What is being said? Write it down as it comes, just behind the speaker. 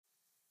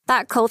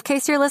That cold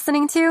case you're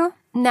listening to?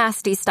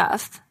 Nasty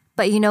stuff.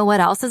 But you know what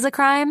else is a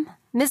crime?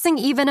 Missing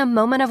even a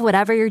moment of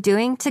whatever you're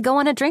doing to go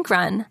on a drink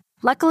run.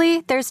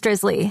 Luckily, there's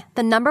Drizzly,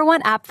 the #1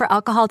 app for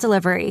alcohol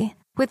delivery.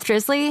 With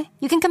Drizzly,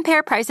 you can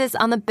compare prices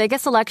on the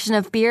biggest selection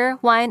of beer,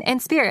 wine,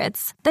 and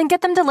spirits, then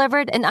get them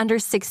delivered in under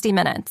 60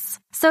 minutes.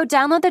 So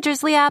download the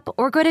Drizzly app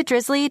or go to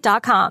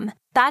drizzly.com.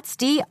 That's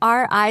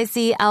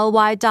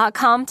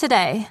DRIZLY.com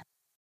today.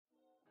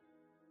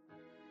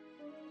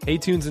 Hey,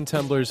 Tunes and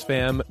Tumblers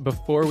fam,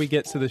 before we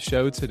get to the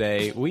show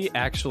today, we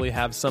actually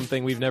have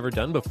something we've never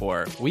done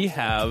before. We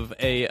have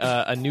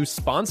a new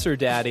sponsor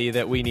daddy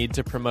that we need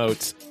to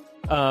promote.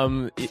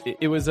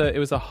 It was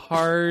a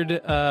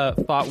hard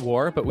thought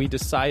war, but we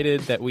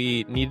decided that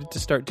we needed to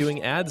start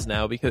doing ads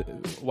now. Because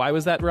why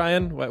was that,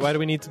 Ryan? Why do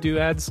we need to do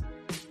ads?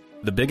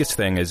 The biggest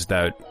thing is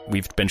that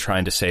we've been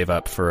trying to save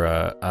up for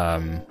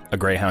a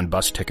Greyhound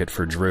bus ticket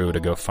for Drew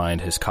to go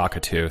find his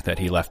cockatoo that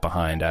he left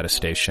behind at a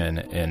station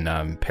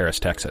in Paris,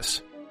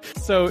 Texas.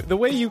 So the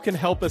way you can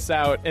help us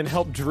out and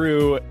help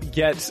Drew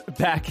get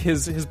back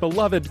his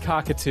beloved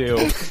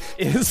cockatoo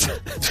is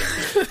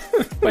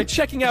by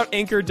checking out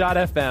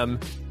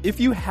Anchor.fm. If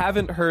you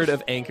haven't heard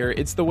of Anchor,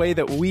 it's the way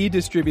that we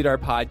distribute our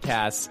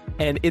podcasts,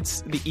 and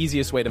it's the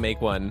easiest way to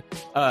make one.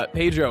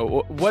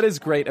 Pedro, what is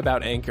great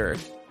about Anchor?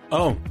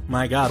 Oh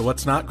my God,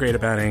 what's not great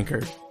about Anchor?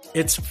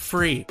 It's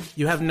free.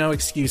 You have no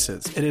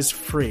excuses. It is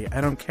free.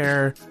 I don't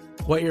care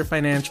what your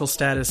financial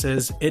status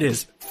is. It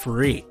is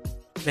free.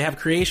 They have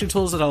creation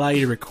tools that allow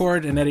you to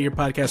record and edit your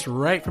podcast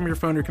right from your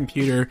phone or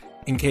computer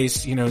in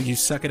case, you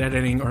suck at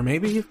editing, or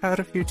maybe you've had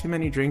a few too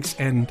many drinks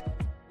and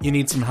you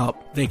need some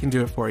help. They can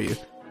do it for you.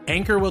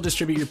 Anchor will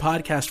distribute your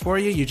podcast for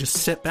you. You just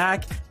sit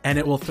back and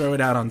it will throw it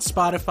out on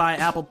Spotify,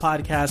 Apple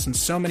Podcasts, and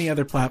so many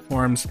other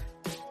platforms.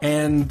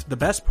 And the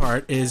best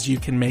part is you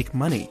can make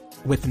money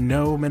with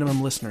no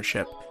minimum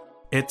listenership.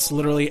 It's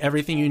literally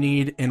everything you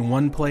need in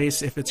one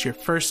place. If it's your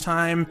first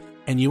time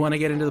and you want to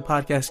get into the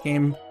podcast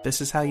game,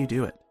 this is how you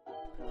do it.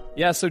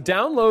 Yeah, so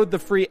download the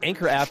free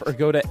Anchor app or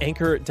go to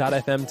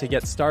anchor.fm to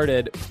get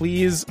started.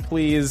 Please,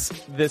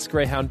 this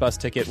Greyhound bus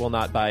ticket will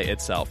not buy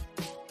itself.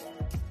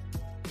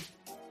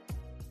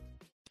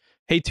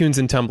 Hey, Tunes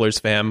and Tumblers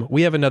fam,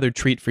 we have another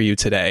treat for you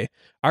today.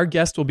 Our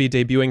guest will be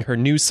debuting her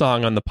new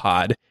song on the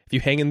pod. If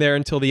you hang in there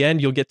until the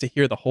end, you'll get to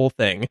hear the whole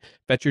thing.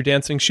 Bet your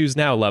dancing shoes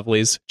now,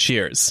 lovelies.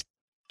 Cheers.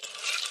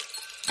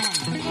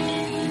 Tunes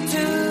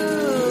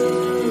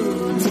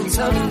and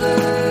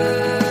Tumblers.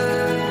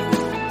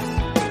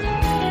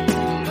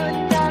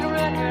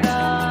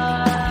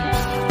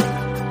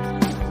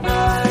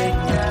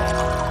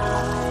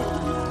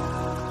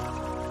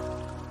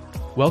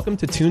 Welcome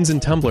to Tunes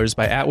and Tumblers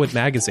by Atwood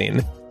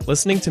Magazine.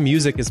 Listening to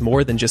music is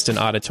more than just an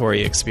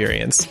auditory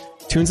experience.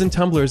 Tunes and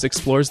Tumblers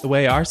explores the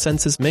way our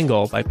senses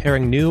mingle by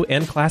pairing new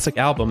and classic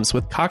albums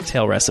with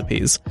cocktail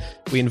recipes.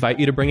 We invite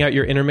you to bring out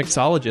your inner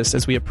mixologist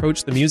as we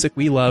approach the music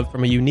we love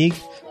from a unique,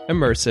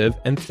 immersive,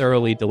 and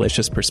thoroughly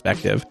delicious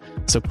perspective.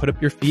 So put up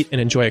your feet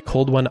and enjoy a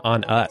cold one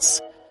on us.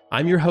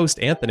 I'm your host,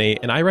 Anthony,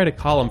 and I write a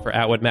column for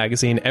Atwood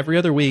Magazine every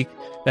other week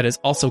that is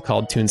also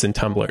called Tunes and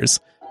Tumblers.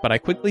 But I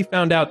quickly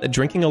found out that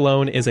drinking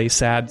alone is a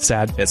sad,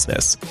 sad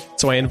business.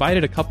 So I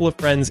invited a couple of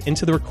friends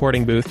into the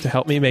recording booth to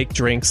help me make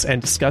drinks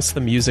and discuss the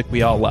music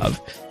we all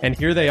love. And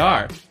here they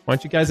are. Why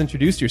don't you guys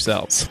introduce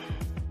yourselves?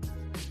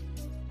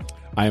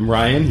 I am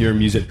Ryan, your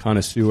music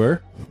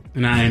connoisseur.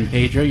 And I am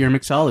Pedro, your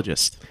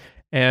mixologist.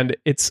 And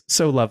it's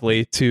so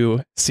lovely to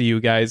see you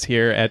guys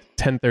here at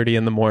 10:30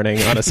 in the morning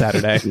on a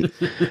Saturday to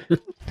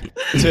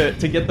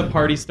get the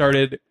party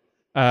started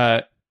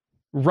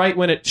right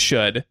when it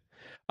should.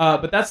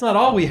 But that's not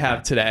all we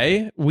have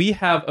today. We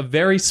have a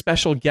very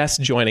special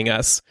guest joining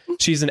us.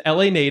 She's an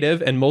LA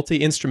native and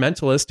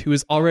multi-instrumentalist who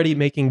is already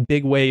making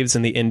big waves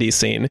in the indie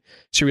scene.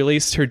 She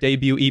released her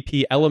debut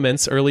EP,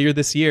 Elements, earlier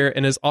this year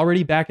and is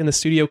already back in the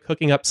studio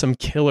cooking up some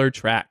killer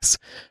tracks.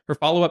 Her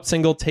follow-up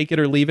single, Take It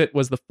or Leave It,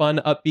 was the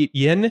fun, upbeat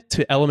yin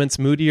to Elements'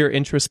 moodier,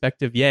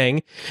 introspective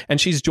yang. And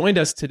she's joined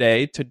us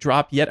today to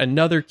drop yet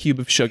another cube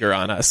of sugar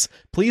on us.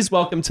 Please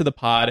welcome to the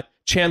pod,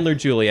 Chandler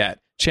Juliet.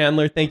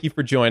 Chandler, thank you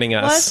for joining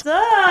us. What's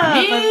up?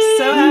 I'm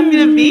so happy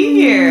to be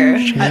here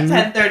at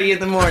 10:30 in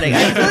the morning.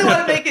 I really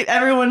want to make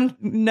everyone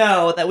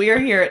know that we are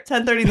here at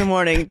 10:30 in the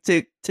morning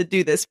to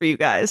do this for you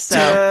guys.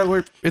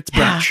 So it's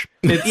brunch.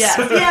 Yes.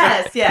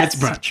 It's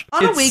brunch.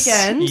 On a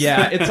weekend.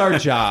 Yeah, it's our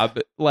job.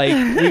 Like,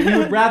 we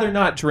would rather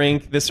not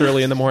drink this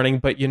early in the morning,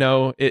 but,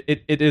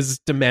 it is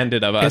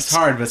demanded of us. It's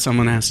hard, but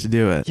someone has to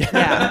do it.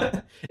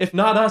 Yeah. If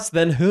not us,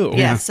 then who?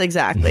 Yes,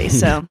 exactly.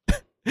 So...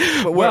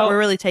 But we're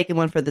really taking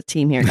one for the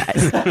team here,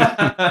 guys.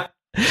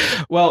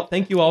 Well,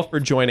 thank you all for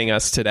joining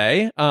us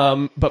today.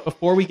 But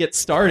before we get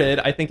started,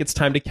 I think it's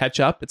time to catch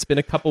up. It's been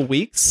a couple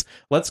weeks.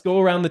 Let's go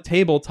around the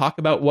table, talk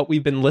about what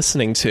we've been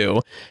listening to.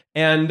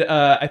 And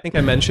I think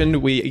I mentioned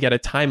we get a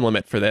time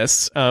limit for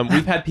this.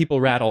 We've had people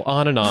rattle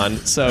on and on.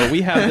 So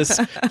we have this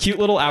cute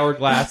little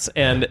hourglass,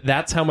 and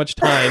that's how much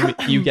time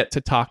you get to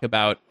talk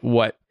about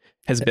what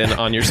has been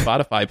on your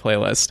Spotify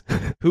playlist.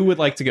 Who would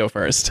like to go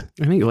first?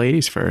 I think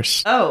ladies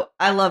first. Oh,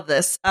 I love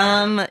this.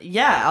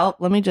 Yeah,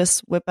 let me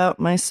just whip out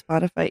my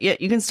Spotify. Yeah,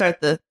 you can start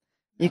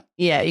you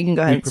can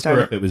go ahead and prefer start.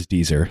 if it was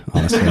Deezer,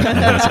 honestly.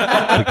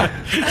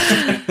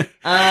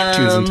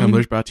 Tunes and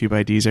Tumblers brought to you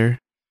by Deezer.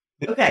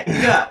 Okay,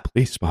 go.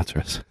 Please sponsor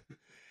us.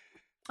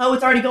 Oh,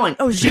 it's already going.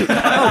 Oh, shoot.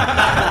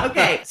 Oh.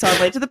 Okay, so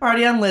I'm late to the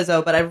party on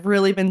Lizzo, but I've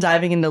really been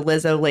diving into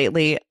Lizzo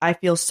lately. I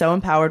feel so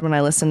empowered when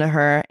I listen to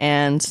her,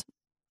 and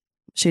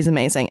she's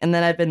amazing. And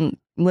then I've been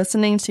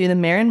listening to the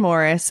Maren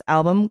Morris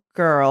album,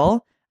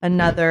 Girl,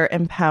 another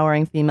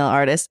empowering female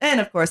artist. And,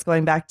 of course,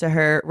 going back to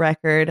her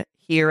record,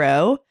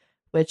 Hero,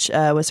 which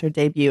was her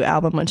debut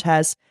album, which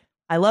has...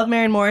 I love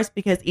Maren Morris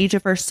because each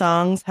of her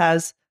songs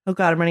has... Oh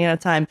God, I'm running out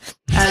of time.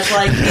 As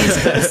like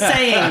these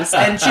sayings,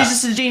 and she's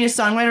just a genius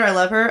songwriter. I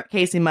love her.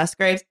 Casey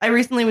Musgraves. I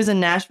recently was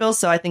in Nashville,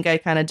 so I think I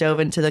kind of dove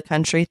into the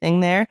country thing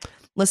there.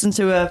 Listened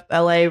to a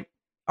LA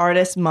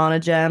artist, Mona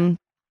Gem.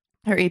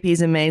 Her EP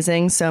is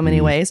amazing, so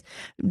many ways.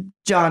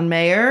 John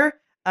Mayer.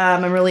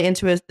 I'm really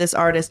into this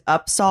artist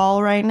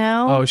Upsall right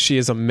now. Oh, she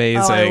is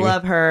amazing. Oh, I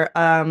love her.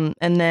 And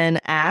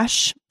then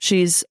Ash,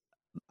 she's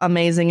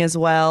amazing as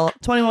well.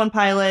 21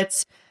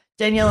 Pilots,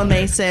 Daniela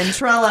Mason,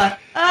 Trella.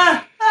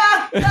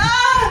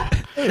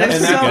 There's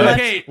And so that much.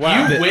 Okay,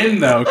 Wow. you win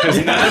though,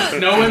 because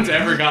no one's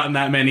ever gotten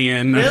that many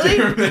in.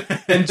 Really?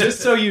 And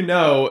just so you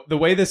know, the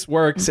way this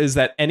works is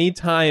that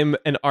anytime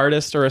an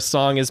artist or a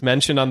song is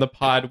mentioned on the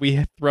pod,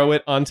 we throw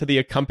it onto the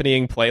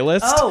accompanying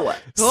playlist. Oh,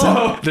 cool.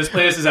 So This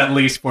playlist is at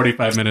least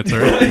 45 minutes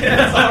already.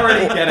 it's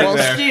already getting Well,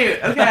 there. shoot.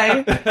 Okay.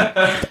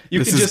 You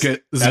This can is just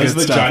good. This is That was good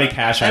the stuff. Johnny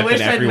Cash I I've wish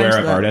been I'd everywhere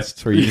mentioned of that.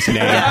 artists where you just named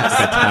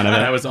a ton of it.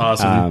 That was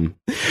awesome.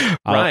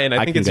 Ryan,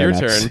 I think can it's go your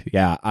next. turn.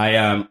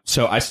 Yeah,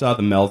 so I saw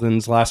the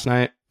Melvins last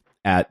night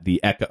at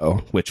the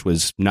Echo, which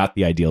was not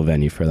the ideal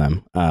venue for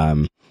them.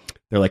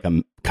 They're like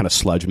a kind of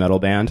sludge metal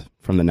band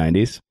from the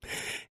 90s,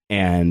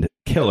 and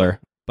killer,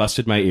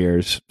 busted my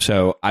ears.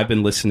 So I've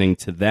been listening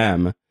to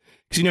them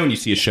because when you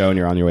see a show and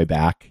you're on your way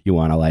back, you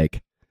want to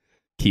like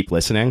keep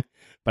listening.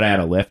 But I had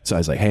a lift, so I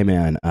was like, "Hey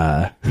man, you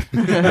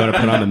want to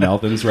put on the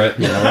Melvins right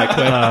quick?"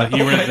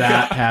 You were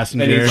that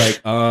passenger. And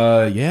he's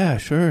like, yeah,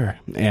 sure.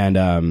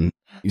 And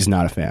he's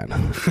not a fan.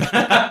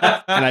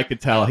 And I could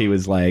tell he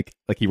was like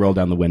he rolled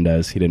down the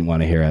windows. He didn't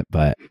want to hear it,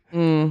 but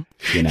you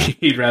know,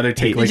 He'd rather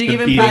take like Did the you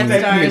give him beating. 5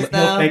 stars, he'll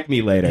though? thank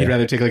me later. He'd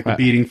rather take like the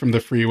beating from the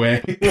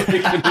freeway.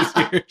 in his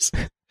ears.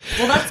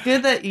 Well, that's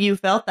good that you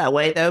felt that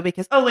way, though,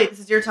 because... Oh, wait, this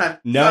is your time.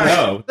 No, Sorry.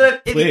 no,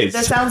 But please.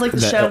 that sounds like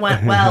the show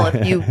went well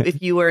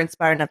if you were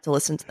inspired enough to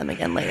listen to them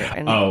again later.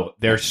 And Oh,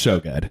 they're so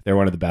good. They're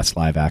one of the best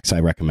live acts. I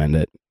recommend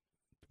it.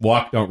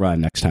 Walk, don't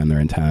run next time they're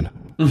in town.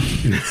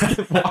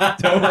 Walk,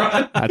 don't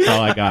run. That's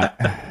all I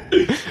got.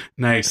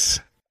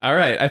 Nice. All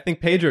right, I think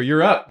Pedro,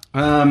 you're up.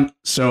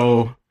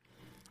 So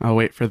I'll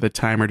wait for the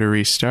timer to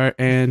restart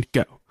and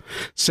go.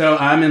 So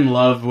I'm in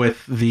love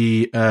with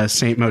the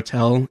Saint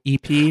Motel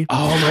EP.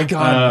 Oh my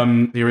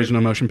god. The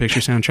original motion picture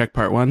soundtrack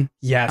part 1.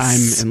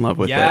 Yes. I'm in love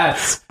with it.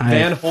 Yes. I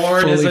Van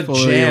Horn is a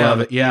fully jam.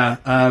 love it. Yeah.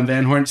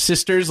 Van Horn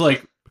Sisters,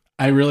 like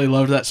I really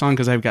loved that song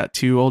because I've got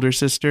 2 older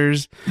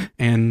sisters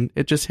and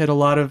it just hit a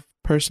lot of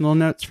personal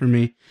notes for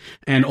me.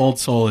 And Old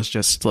Soul is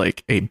just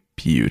like a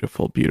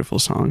beautiful, beautiful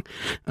song.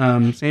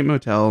 Saint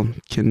Motel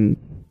can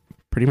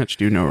pretty much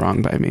do no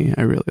wrong by me.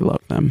 I really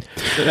love them.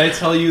 Did I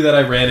tell you that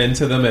I ran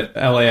into them at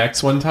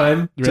LAX one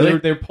time? So Really?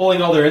 they're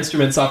pulling all their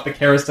instruments off the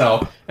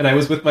carousel, and I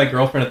was with my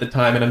girlfriend at the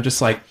time, and I'm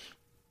just like,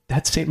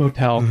 that's Saint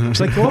Motel.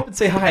 She's like, go up and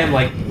say hi. I'm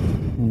like,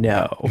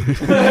 no.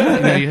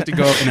 No, you have to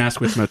go up and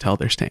ask which motel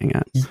they're staying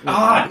at.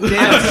 Ah, I'm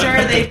damn.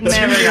 sure they've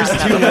never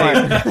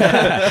done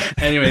that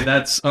before. Anyway,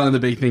 that's the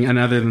big thing. And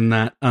other than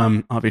that,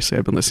 obviously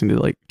I've been listening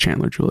to like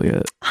Chandler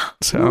Juliet.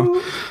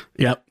 So,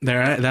 yep,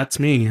 that's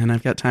me, and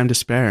I've got time to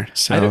spare.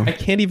 So I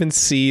can't even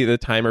see the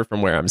timer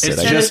from where I'm sitting.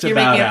 It's Dennis, just you're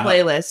about making a out.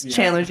 playlist.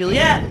 Chandler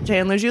Juliet,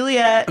 Chandler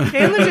Juliet,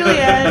 Chandler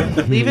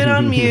Juliet. Leave it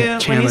on mute when you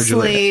Chandler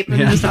Juliet. sleep and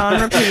Yeah. just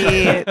on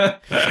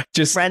repeat.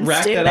 Just Friends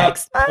rack do that up.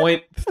 next month.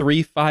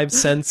 0.35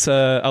 cents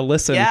a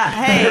listen. Yeah,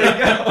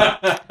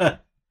 hey.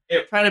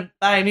 Trying to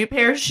buy a new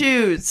pair of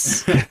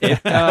shoes.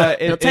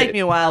 It'll take me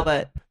a while,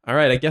 but All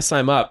right, I guess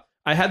I'm up.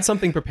 I had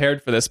something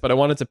prepared for this, but I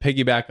wanted to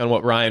piggyback on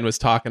what Ryan was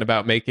talking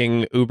about,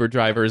 making Uber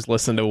drivers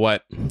listen to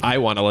what I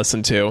want to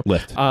listen to.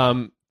 Lyft.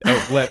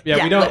 Lyft. Yeah,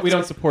 Yeah, we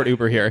don't support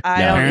Uber here. I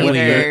Yeah. don't Apparently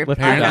either. you're- I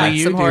apparently got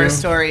you some horror do.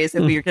 stories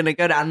if we're going to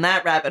go down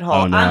that rabbit hole.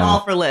 Oh, no. I'm all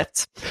for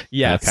Lyft.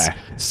 Yes. Okay.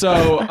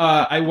 So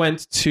I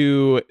went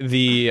to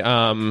the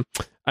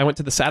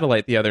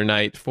Satellite the other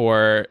night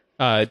for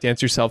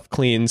Dance Yourself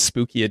Clean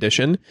Spooky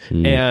Edition,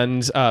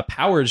 and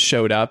Powers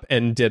showed up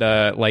and did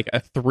a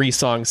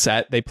 3-song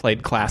set. They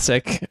played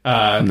classic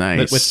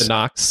Nice. with the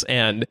Knox,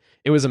 and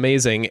it was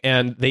amazing.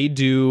 And they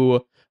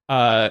do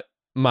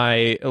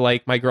my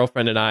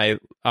girlfriend and I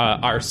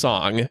our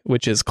song,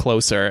 which is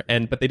Closer,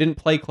 but they didn't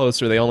play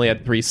Closer. They only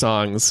had 3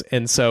 songs,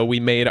 and so we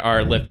made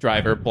our Lyft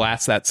driver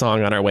blast that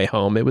song on our way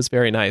home. It was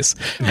very nice.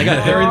 I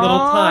got very little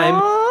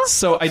time,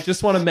 so I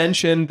just want to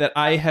mention that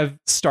I have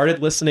started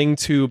listening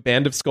to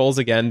Band of Skulls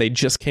again. They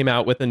just came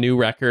out with a new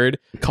record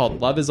called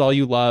Love Is All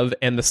You Love,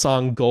 and the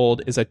song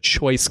Gold is a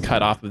choice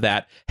cut off of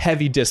that.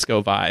 Heavy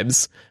disco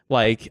vibes.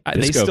 Like,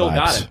 they Disco still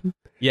got vibes. it.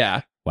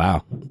 Yeah.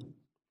 Wow.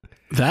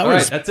 That All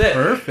was right, that's it.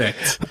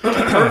 perfect.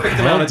 Perfect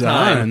amount of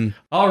time. done.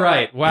 All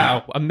right.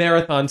 Wow. A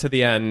marathon to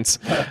the end.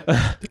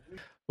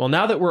 Well,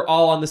 now that we're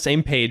all on the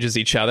same page as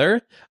each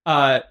other,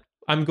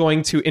 I'm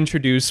going to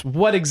introduce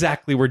what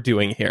exactly we're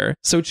doing here.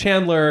 So,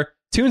 Chandler,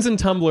 Tunes and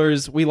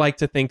Tumblers, we like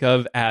to think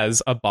of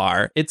as a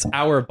bar. It's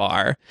our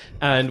bar.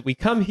 And we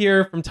come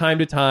here from time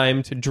to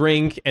time to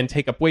drink and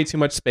take up way too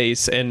much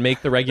space and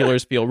make the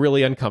regulars feel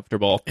really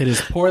uncomfortable. It is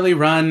poorly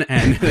run,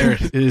 and there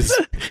is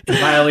in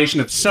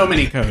violation of so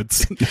many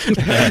codes.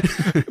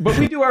 But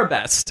we do our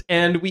best.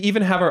 And we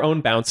even have our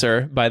own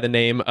bouncer by the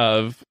name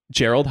of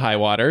Gerald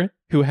Highwater,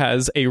 who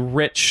has a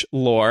rich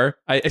lore.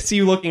 I see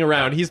you looking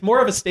around. He's more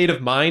of a state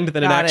of mind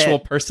than an Got actual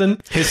it. person.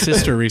 His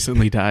sister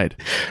recently died.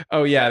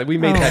 Oh, yeah. We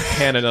made that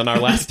canon on our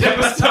last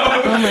episode.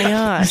 Oh my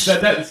gosh.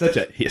 That is such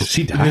a.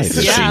 She died.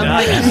 Yeah, I'm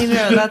like,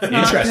 that's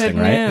not Interesting,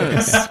 good right?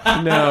 news.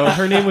 No,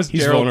 her name was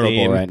He's Geraldine.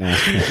 vulnerable right now.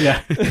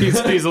 Yeah,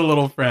 he's a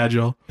little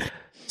fragile.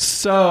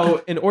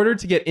 So, in order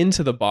to get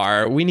into the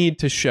bar, we need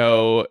to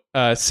show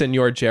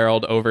Senor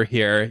Gerald over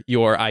here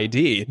your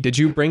ID. Did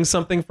you bring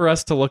something for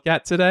us to look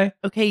at today?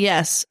 Okay,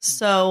 yes.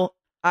 So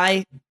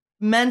I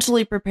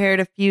mentally prepared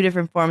a few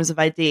different forms of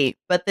ID,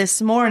 but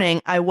this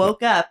morning I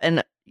woke up,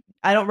 and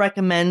I don't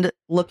recommend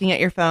looking at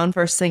your phone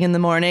first thing in the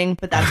morning,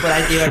 but that's what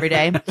I do every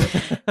day.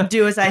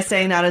 Do as I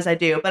say, not as I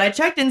do. But I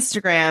checked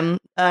Instagram,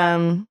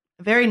 a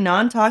very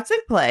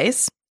non-toxic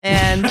place,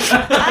 and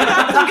I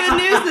got some good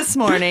news this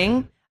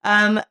morning.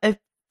 A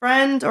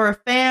friend or a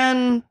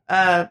fan,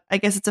 I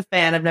guess it's a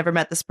fan, I've never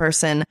met this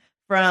person,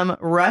 from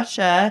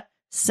Russia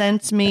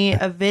sent me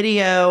a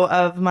video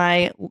of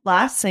my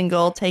last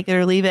single, Take It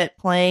or Leave It,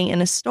 playing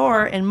in a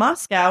store in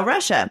Moscow,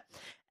 Russia.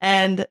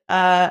 And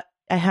I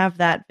have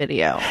that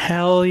video.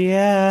 Hell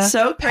yeah.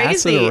 So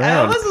Pass it crazy. I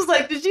around. almost was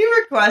like, did you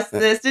request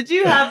this? Did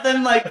you have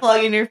them like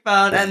plug in your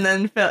phone and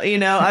then,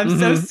 I'm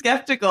so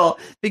skeptical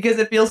because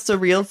it feels so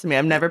real to me.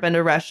 I've never been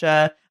to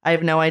Russia. I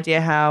have no idea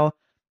how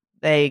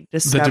they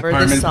discovered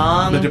the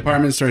song. The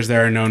department stores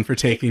there are known for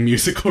taking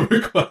musical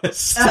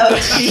requests. Oh,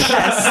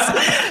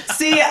 yes.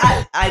 See,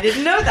 I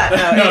didn't know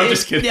that. No,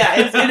 just kidding. Yeah,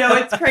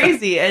 it's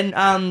crazy.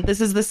 And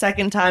this is the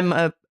second time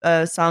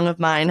a song of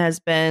mine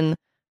has been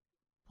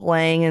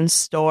playing in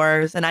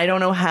stores, and I don't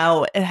know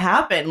how it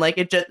happened.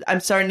 Like, I'm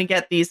starting to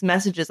get these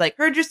messages like,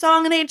 heard your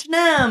song in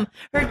H&M,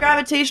 heard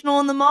Gravitational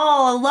in the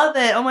mall, I love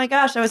it. Oh my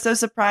gosh, I was so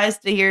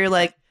surprised to hear,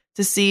 like,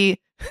 to see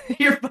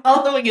your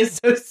following is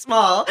so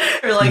small,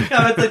 or like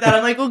comments like that.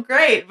 I'm like, well,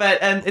 great, but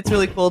it's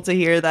really cool to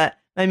hear that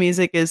my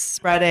music is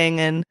spreading,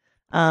 and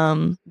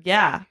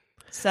yeah.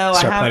 So Start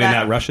I have planning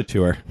that Russia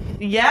tour.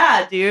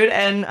 yeah, dude,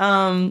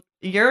 and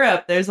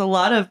Europe. There's a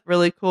lot of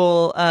really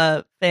cool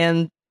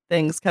fan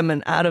things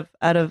coming out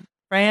of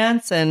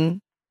France and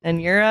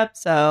Europe.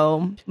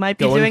 So might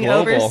be Going doing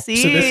global.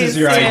 overseas. So this is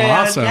your soon. ID.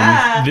 Awesome.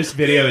 Yeah. This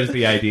video is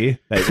the ID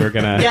that we're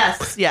gonna.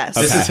 Yes.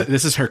 Okay.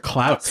 This is her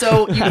clout.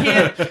 So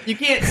you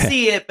can't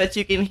see it, but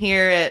you can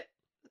hear it.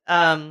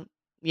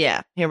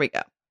 Yeah. Here we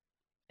go.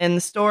 And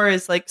the store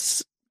is like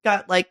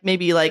got like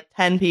maybe like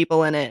 10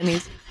 people in it, and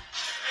he's.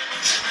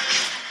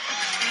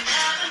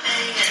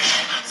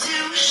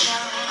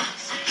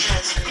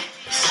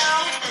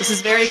 This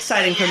is very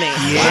exciting for me.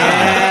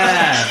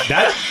 Yeah,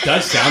 that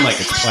does sound like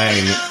it's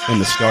playing in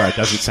the store. It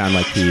doesn't sound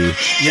like he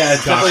Yeah,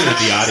 it's doctored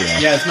definitely the audio.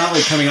 Yeah, it's not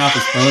like coming off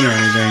his phone or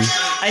anything.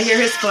 I hear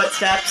his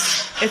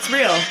footsteps. It's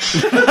real.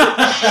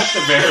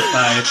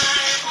 Verified.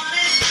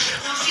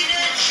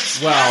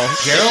 Well,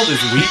 Gerald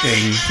is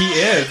weeping. he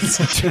is.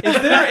 Is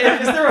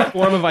there a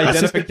form of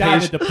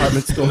identification?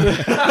 Department store.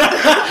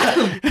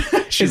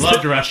 She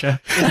loved Russia.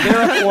 Is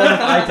there a form of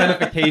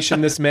identification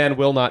this man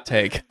will not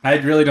take? I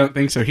really don't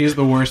think so. He's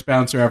the worst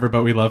bouncer ever,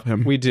 but we love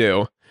him. We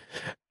do.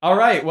 All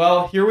right.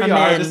 Well, here we I'm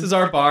are. in. This is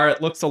our bar.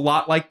 It looks a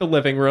lot like the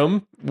living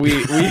room.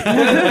 We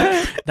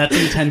That's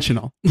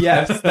intentional.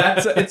 yes,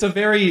 it's a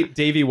very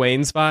Davy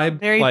Wayne's vibe.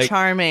 Very like,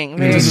 charming.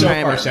 Very It's a so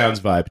charming. far sounds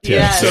vibe too.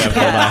 Yes, So-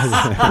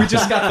 yes. we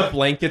just got the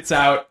blankets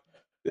out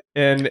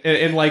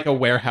in like a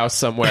warehouse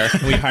somewhere.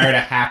 We hired a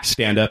hack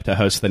stand up to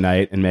host the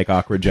night and make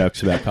awkward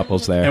jokes about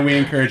couples there. And we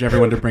encourage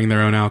everyone to bring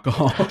their own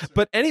alcohol.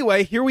 But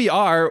anyway, here we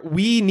are.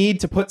 We need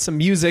to put some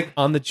music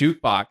on the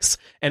jukebox.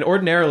 And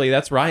ordinarily,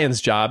 that's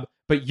Ryan's job.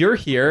 But you're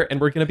here, and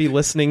we're going to be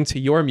listening to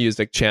your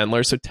music,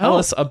 Chandler. So tell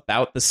us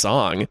about the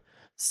song.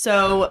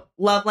 So,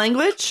 Love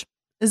Language,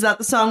 is that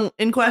the song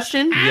in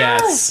question?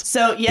 Yes.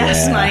 So,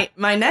 yes, Yeah.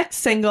 my next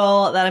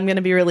single that I'm going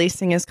to be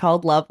releasing is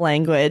called Love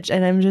Language,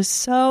 and I'm just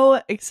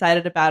so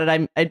excited about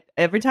it. I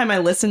every time I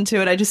listen to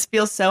it, I just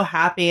feel so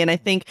happy, and I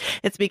think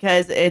it's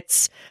because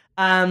it's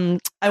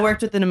I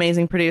worked with an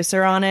amazing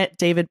producer on it,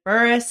 David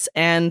Burris,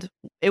 and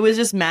it was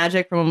just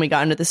magic from when we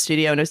got into the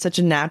studio, and it was such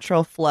a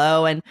natural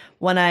flow. And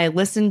when I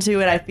listened to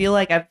it, I feel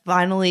like I've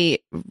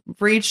finally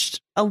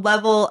reached a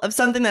level of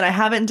something that I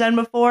haven't done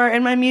before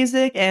in my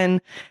music,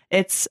 and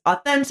it's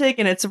authentic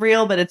and it's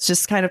real, but it's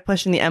just kind of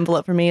pushing the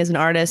envelope for me as an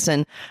artist.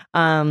 And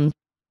I'm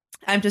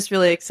just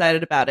really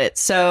excited about it.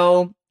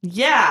 So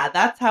yeah,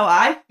 that's how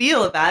I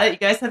feel about it. You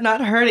guys have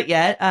not heard it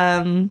yet.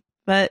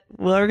 But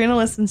we're going to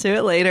listen to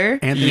it later.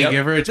 Anthony,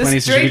 give her a 20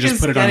 This so she can drink just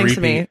is put it on getting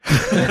to repeat.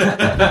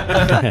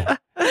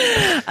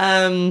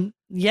 me.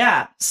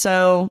 Yeah,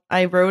 so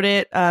I wrote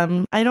it.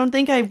 I don't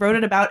think I wrote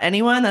it about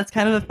anyone. That's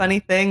kind of the funny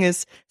thing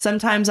is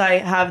sometimes I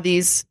have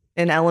these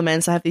in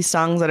elements. I have these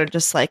songs that are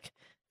just like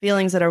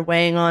feelings that are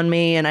weighing on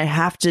me, and I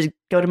have to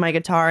go to my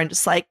guitar and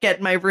just like get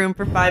in my room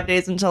for 5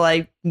 days until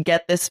I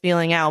get this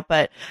feeling out.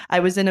 But I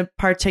was in a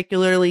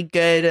particularly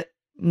good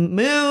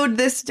mood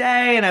this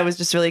day, and I was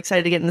just really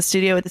excited to get in the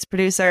studio with this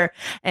producer,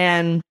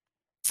 and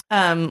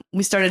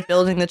we started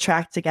building the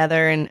track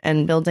together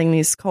and building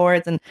these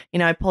chords. And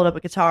I pulled up a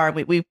guitar,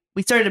 and we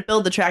started to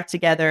build the track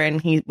together,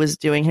 and he was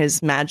doing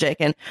his magic,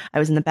 and I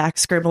was in the back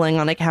scribbling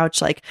on a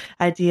couch like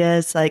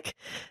ideas, like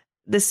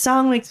this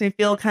song makes me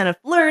feel kind of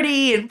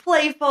flirty and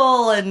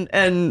playful,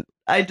 and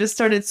I just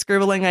started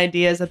scribbling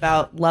ideas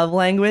about love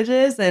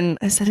languages, and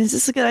I said, is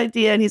this a good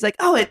idea? And he's like,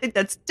 oh, I think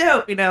that's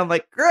dope. I'm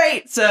like,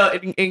 great. So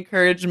it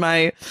encouraged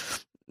my,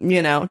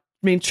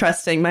 me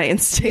trusting my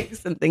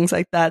instincts and things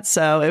like that.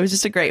 So it was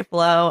just a great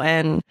flow.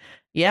 And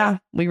yeah,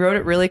 we wrote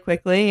it really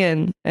quickly,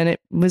 and it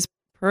was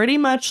pretty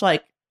much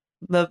like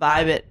the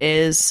vibe it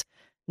is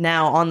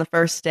now on the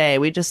first day.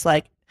 We just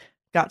like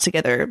got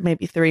together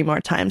maybe 3 more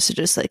times to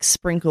just like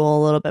sprinkle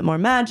a little bit more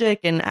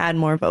magic and add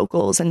more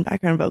vocals and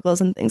background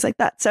vocals and things like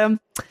that. So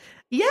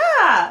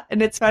yeah,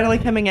 and it's finally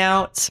coming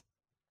out.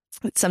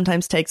 It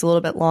sometimes takes a little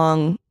bit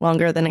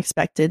longer than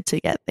expected to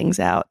get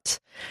things out.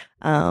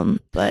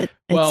 But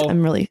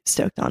I'm really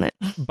stoked on it.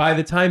 By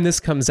the time this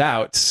comes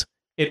out,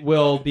 it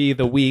will be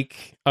the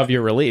week of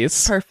your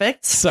release.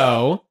 Perfect.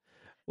 So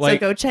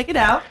go check it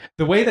out.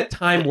 The way that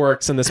time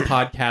works in this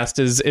podcast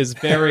is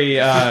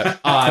very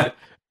odd.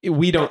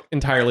 We don't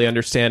entirely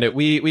understand it.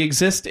 We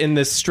exist in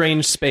this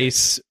strange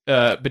space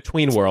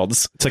between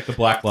worlds. It's like the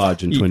Black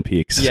Lodge in Twin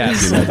Peaks.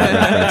 Yes. You know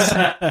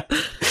that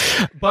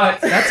reference? But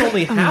that's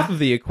only half of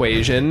the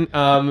equation.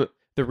 The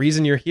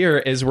reason you're here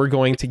is we're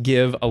going to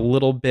give a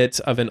little bit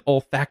of an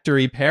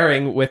olfactory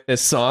pairing with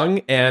this song.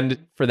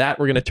 And for that,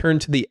 we're going to turn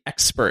to the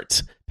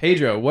expert.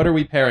 Pedro, what are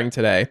we pairing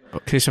today?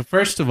 Okay, so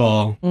first of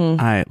all,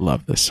 I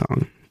love this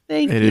song.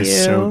 Thank you. It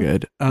is so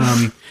good.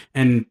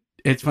 And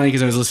it's funny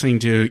because I was listening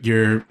to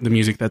the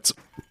music that's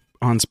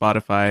on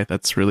Spotify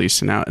that's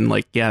releasing out, and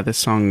like, yeah, this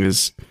song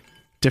is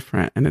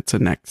different, and it's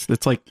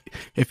like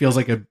it feels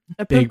like a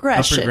big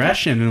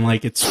progression, and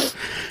like it's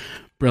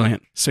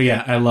brilliant. So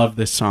yeah, I love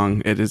this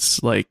song. It is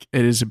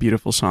a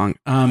beautiful song.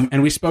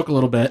 And we spoke a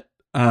little bit,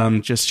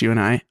 just you and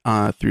I,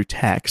 through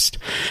text,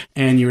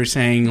 and you were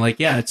saying like,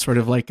 yeah, it's sort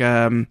of like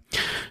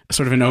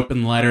sort of an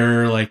open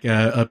letter, like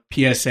a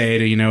PSA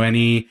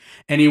to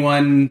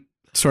anyone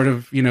sort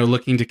of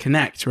looking to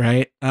connect,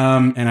 right?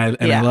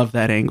 I love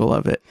that angle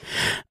of it.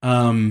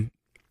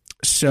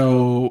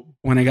 So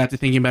when I got to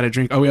thinking about a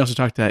drink, we also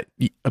talked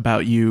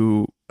about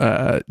you,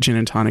 gin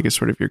and tonic is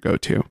sort of your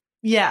go-to.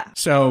 Yeah.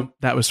 So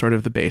that was sort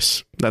of the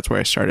base. That's where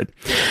I started.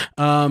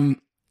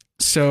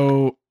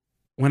 So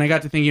when I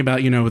got to thinking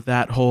about,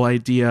 that whole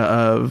idea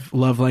of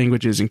love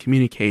languages and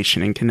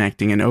communication and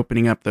connecting and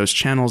opening up those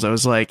channels, I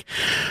was like,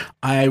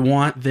 I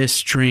want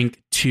this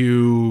drink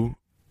to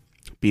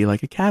be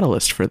like a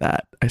catalyst for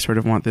that. I sort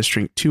of want this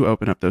drink to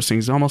open up those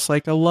things, almost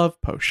like a love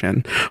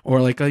potion or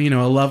like a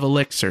love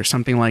elixir,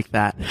 something like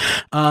that.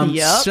 So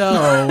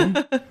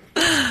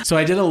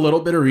I did a little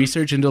bit of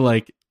research into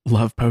like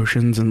love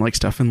potions and like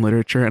stuff in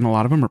literature, and a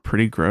lot of them are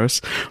pretty gross.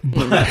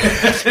 But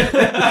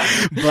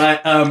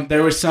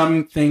there were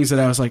some things that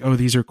I was like, oh,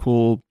 these are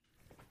cool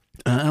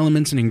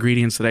elements and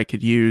ingredients that I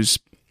could use.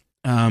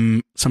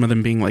 Some of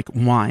them being like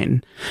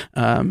wine,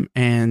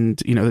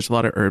 and there's a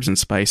lot of herbs and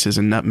spices,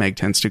 and nutmeg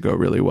tends to go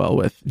really well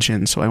with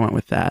gin, so I went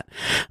with that.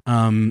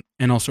 And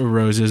also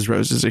roses.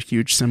 Rose is a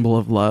huge symbol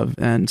of love,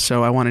 and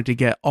so I wanted to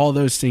get all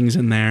those things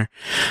in there.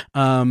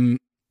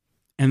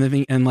 And the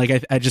thing, and like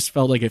I just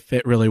felt like it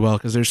fit really well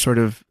because there's sort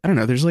of, I don't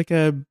know, there's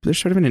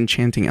sort of an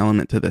enchanting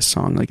element to this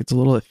song. Like it's a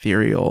little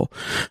ethereal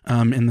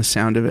in the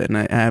sound of it, and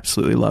I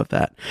absolutely love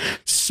that.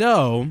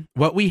 So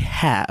what we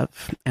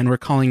have, and we're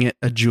calling it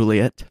a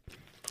Juliet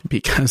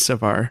because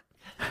of our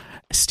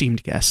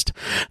esteemed guest.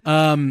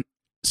 So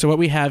what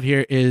we have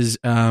here is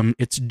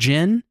it's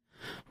gin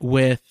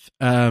with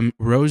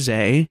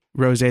rosé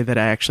that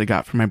I actually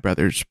got from my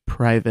brother's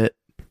private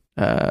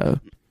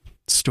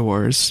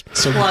stores.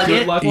 So Plug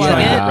good it, luck plug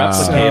trying it. to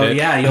replicate So it.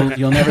 yeah,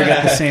 you'll never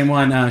get the same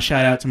one.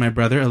 Shout out to my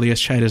brother Elias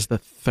Chaitis the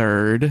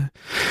third,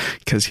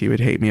 because he would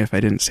hate me if I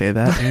didn't say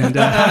that. And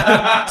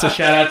so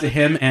shout out to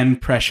him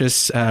and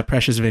Precious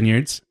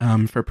Vineyards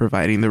for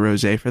providing the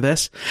rosé for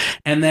this.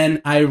 And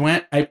then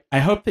I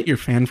hope that your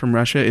fan from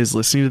Russia is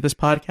listening to this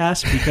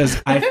podcast,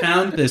 because I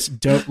found this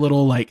dope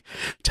little like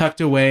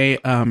tucked away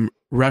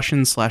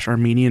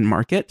Russian/Armenian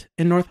market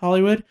in North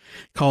Hollywood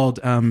called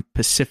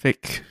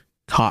Pacific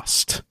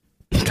Coast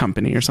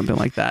Company or something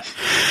like that.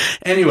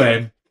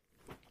 Anyway,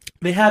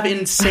 they have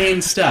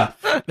insane stuff.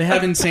 And they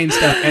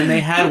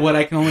had what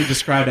I can only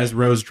describe as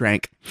rose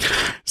drank.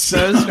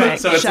 Rose drank.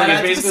 So it's Shout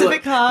out to basically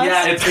Pacific Coast.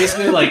 yeah, it's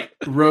basically like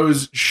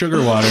rose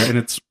sugar water, and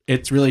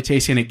it's really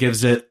tasty, and it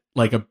gives it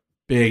like a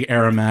big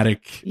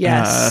aromatic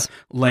Yes.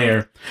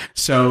 layer.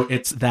 So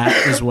it's that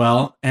as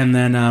well, and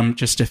then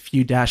just a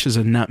few dashes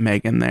of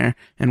nutmeg in there,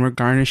 and we're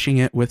garnishing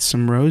it with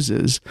some rose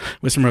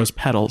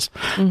petals,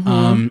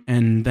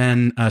 and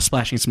then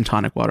splashing some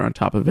tonic water on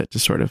top of it to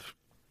sort of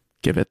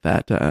give it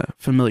that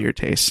familiar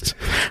taste.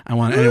 I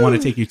didn't want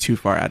to take you too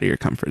far out of your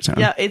comfort zone.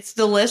 Yeah, it's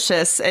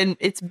delicious and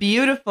it's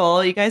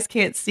beautiful. You guys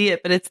can't see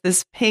it, but it's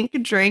this pink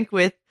drink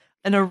with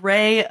an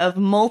array of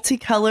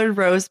multicolored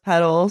rose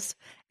petals,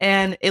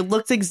 and it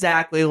looks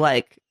exactly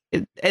like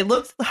it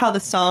looks how the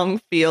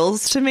song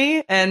feels to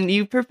me. And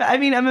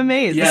I'm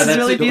amazed. Yeah, this is that's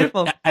really it.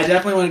 beautiful. I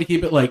definitely wanted to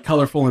keep it like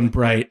colorful and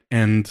bright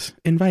and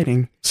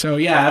inviting. So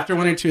yeah, after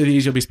one or two of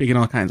these, you'll be speaking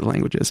all kinds of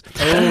languages.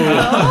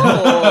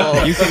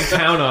 Oh. You can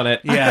count on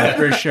it. Yeah,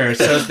 for sure.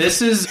 So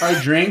this is our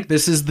drink.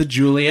 This is the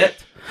Juliet.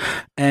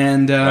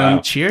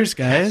 And cheers,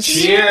 guys.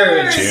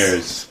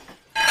 Cheers.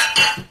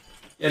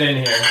 Get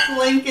in here.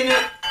 Clinking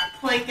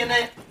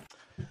it.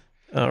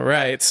 All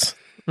right.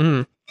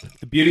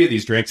 The beauty of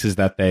these drinks is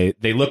that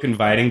they look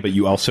inviting, but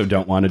you also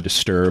don't want to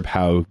disturb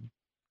how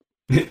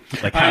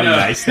I know.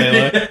 nice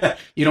they look.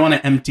 You don't want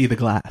to empty the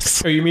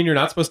glass. Oh, you mean you're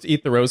not supposed to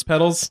eat the rose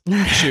petals?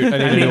 Shoot, I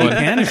need I a mean, new you one.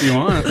 can if you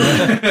want.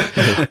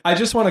 I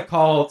just want to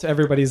call to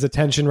everybody's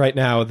attention right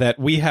now that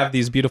we have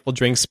these beautiful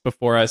drinks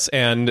before us,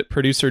 and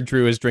producer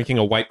Drew is drinking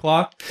a White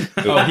Claw.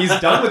 Oh, he's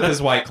done with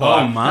his White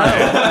Claw. Oh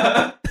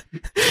my.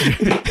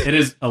 It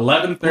is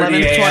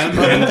 11:30 a.m.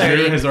 and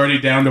Drew has already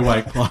downed a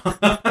White Claw.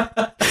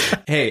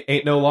 Hey,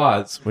 ain't no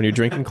laws when you're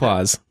drinking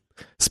claws.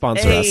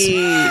 Sponsor us.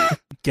 Hey.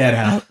 Get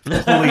out.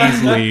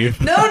 Please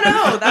leave. No,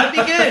 that'd be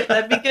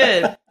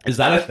good. Is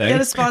that a thing? Get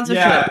a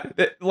sponsorship.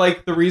 Yeah,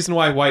 like the reason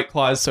why White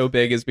Claw is so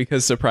big is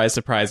because, surprise,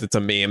 surprise, it's a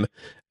meme.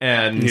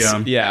 And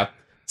yeah,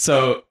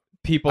 so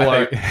people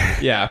I are, think-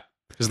 yeah.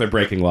 Because they're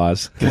breaking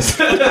laws.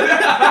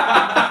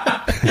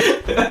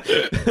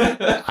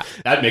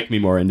 That'd make me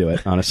more into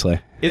it, honestly.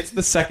 It's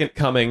the second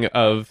coming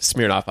of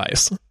Smirnoff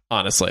Ice,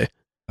 honestly.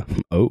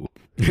 Oh.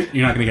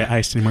 You're not going to get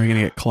iced anymore. You're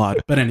going to get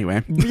clawed. But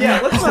anyway. Yeah,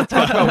 let's not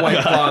talk about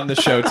White Claw on the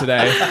show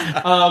today.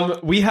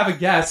 We have a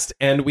guest,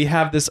 and we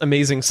have this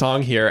amazing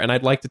song here, and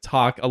I'd like to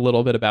talk a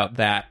little bit about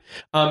that.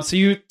 So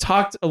you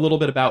talked a little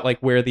bit about like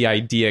where the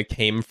idea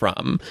came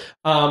from.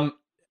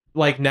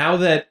 Like now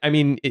that, I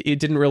mean, it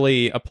didn't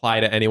really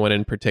apply to anyone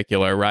in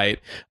particular, right?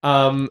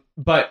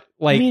 But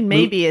like, I mean,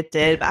 maybe it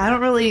did, but I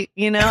don't really,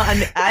 I don't know.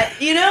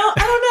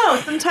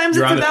 Sometimes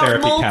You're it's on the about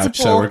therapy multiple. couch,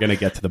 so we're going to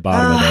get to the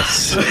bottom of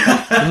this.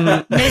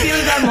 Maybe it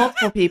was about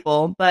multiple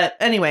people, but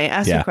anyway,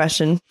 ask your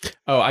question.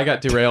 Oh, I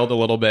got derailed a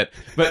little bit,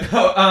 but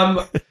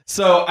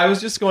so I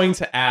was just going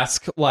to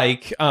ask,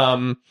 like,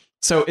 so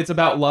it's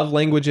about love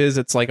languages.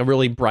 It's like a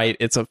really bright,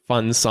 it's a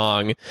fun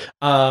song.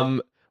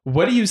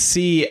 What do you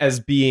see as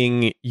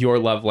being your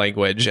love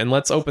language? And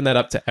let's open that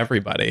up to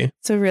everybody.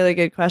 It's a really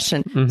good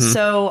question. Mhm.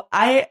 So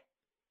I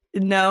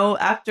know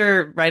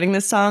after writing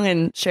this song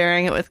and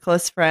sharing it with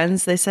close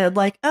friends, they said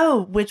like,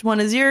 oh, which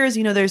one is yours?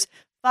 There's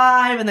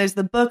 5 and there's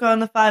the book on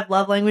the 5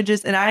 love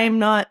languages. And I am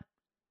not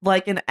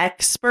like an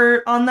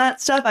expert on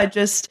that stuff. I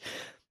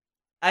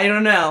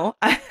don't know.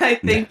 I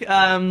think,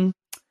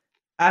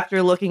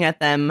 after looking at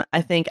them,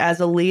 I think as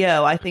a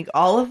Leo, I think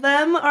all of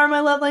them are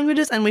my love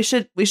languages, and we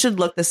should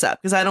look this up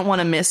because I don't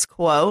want to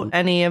misquote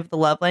any of the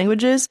love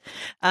languages.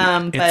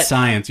 It's But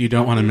science. You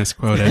don't want to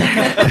misquote it.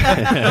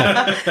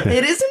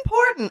 it is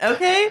important,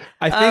 okay?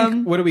 I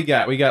think, what do we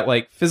got? We got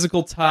like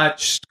physical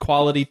touch,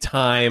 quality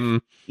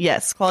time.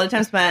 Yes, quality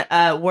time spent,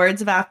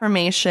 words of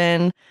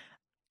affirmation,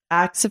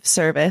 acts of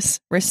service,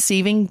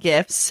 receiving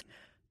gifts,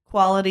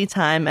 quality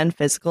time, and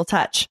physical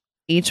touch.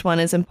 Each one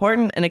is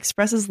important and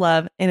expresses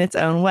love in its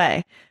own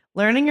way.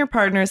 Learning your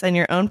partner's and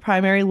your own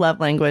primary love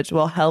language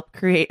will help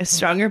create a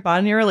stronger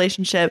bond in your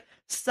relationship.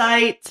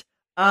 Cite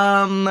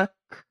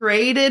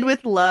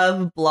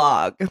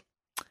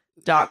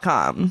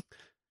createdwithlove.blog.com.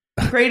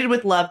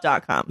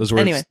 Createdwithlove.com. Those were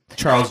Anyway.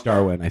 Charles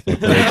Darwin, I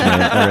think.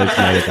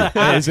 originated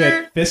them. Is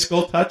it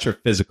fiscal touch or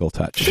physical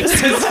touch? Did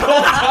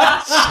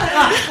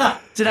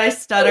I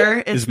stutter?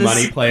 Is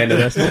money play into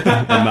this? It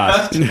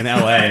must. In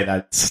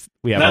LA,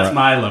 we have That's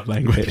my love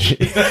language.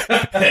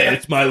 Hey,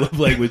 it's my love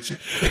language.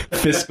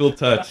 Fiscal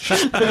touch.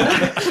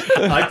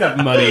 I like that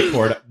money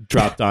cord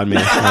dropped on me.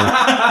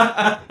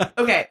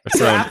 Okay, so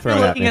thrown after at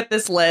looking me. at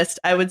this list,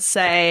 I would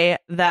say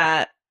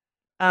that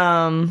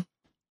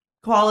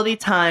quality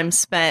time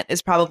spent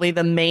is probably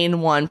the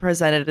main one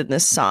presented in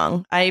this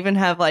song. I even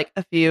have like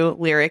a few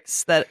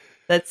lyrics that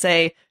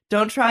say,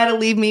 "Don't try to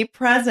leave me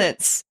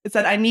presents." It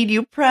said, "I need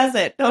you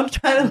present. Don't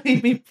try to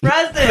leave me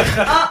present."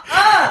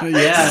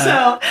 Yeah.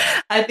 So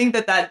I think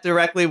that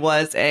directly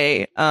was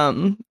a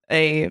not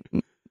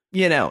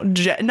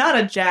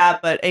a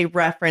jab, but a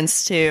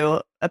reference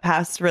to a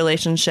past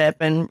relationship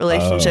and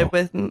relationship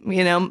with,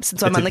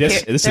 since I'm on the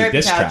this is a therapy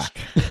diss couch,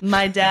 track.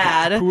 my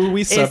dad Who are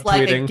we is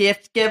like a subtweeting?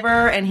 gift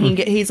giver, and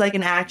he's like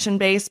an action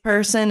based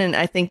person, and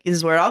I think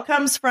is where it all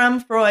comes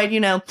from, Freud,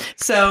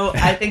 So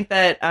I think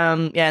that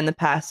in the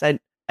past I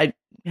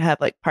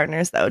have like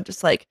partners that would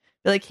just like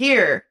be like,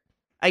 "Here,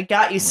 I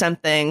got you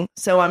something,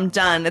 so I'm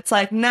done." It's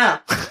like, no.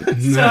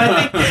 So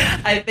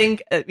I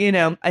think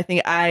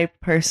I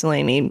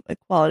personally need like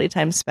quality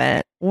time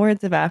spent,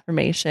 words of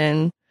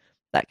affirmation,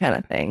 that kind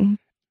of thing.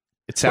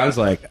 It sounds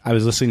like I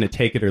was listening to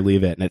Take It or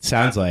Leave It, and it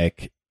sounds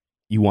like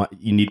you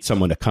need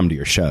someone to come to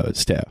your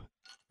shows too,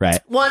 right?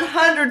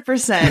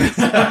 100%.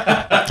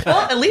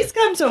 Well, at least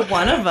come to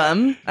one of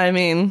them. I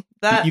mean,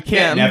 that You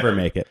can't never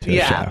make it to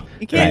a show.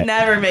 You can't right?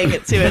 never make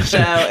it to a show.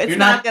 It's You're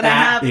not not going to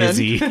that happen.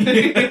 busy.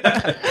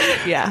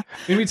 Yeah.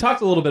 I mean, we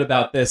talked a little bit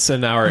about this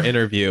in our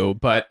interview,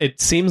 but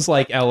it seems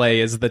like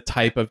LA is the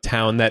type of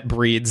town that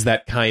breeds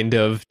that kind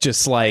of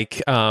just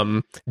like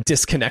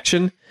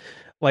disconnection.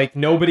 Like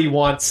nobody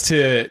wants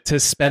to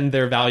spend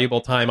their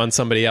valuable time on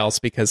somebody else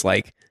because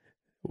like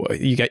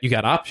you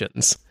got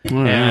options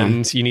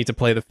and you need to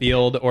play the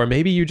field, or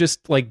maybe you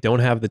just like don't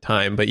have the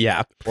time. But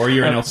yeah, Or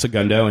you're in El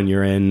Segundo and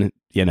you're in,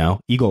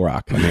 Eagle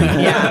Rock. I mean,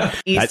 Yeah.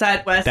 East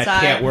side, west that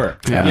side. can't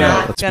work. Yeah.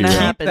 Not let's gonna be real.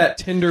 happen. keep that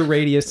Tinder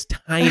radius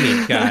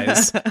tiny,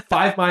 guys.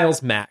 5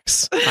 miles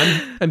max.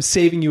 I'm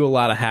saving you a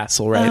lot of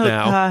hassle right Oh,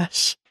 now.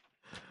 gosh.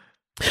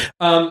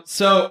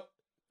 So,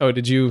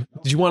 did you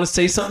want to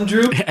say something,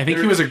 Drew? I think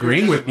he was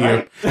agreeing with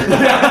you. He's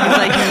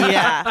like,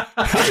 yeah.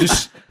 I'm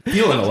just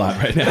feeling a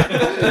lot right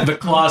now. The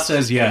claw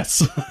says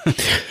yes.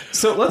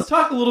 So let's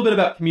talk a little bit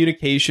about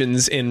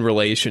communications in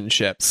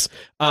relationships.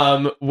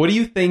 What do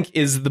you think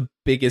is the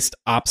biggest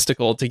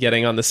obstacle to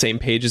getting on the same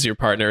page as your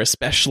partner,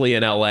 especially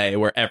in LA,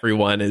 where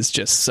everyone is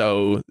just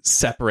so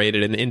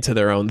separated and into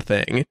their own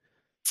thing?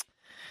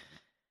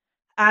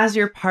 As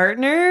your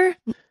partner,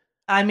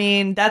 I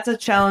mean, that's a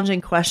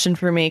challenging question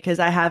for me because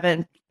I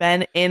haven't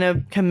been in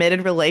a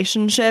committed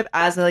relationship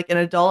as like an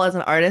adult, as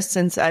an artist,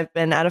 since I've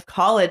been out of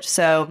college.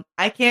 So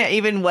I can't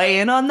even weigh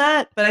in on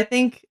that. But I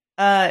think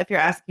if you're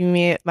asking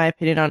me my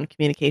opinion on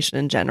communication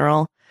in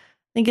general,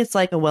 I think it's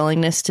like a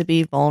willingness to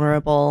be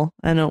vulnerable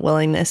and a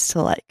willingness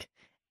to like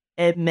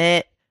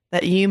admit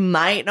that you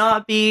might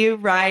not be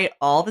right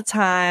all the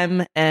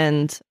time.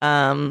 And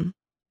I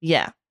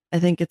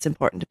think it's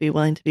important to be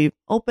willing to be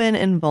open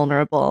and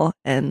vulnerable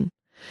and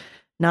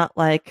not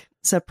like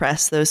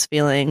suppress those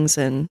feelings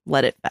and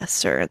let it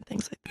fester and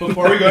things like that.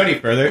 Before we go any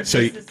further, so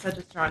This is such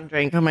a strong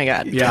drink. Oh my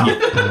God. Yeah.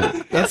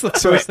 That's the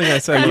first thing I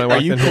said when I are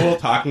walked you in. cool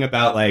talking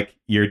about like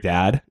your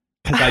dad?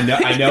 Because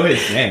I know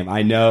his name.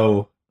 I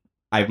know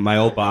my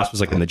old boss was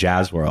like in the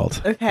jazz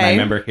world. Okay. And I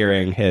remember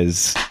hearing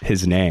his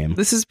name.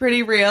 This is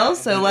pretty real.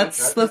 So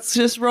let's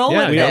just roll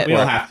Yeah, with it. We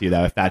don't have to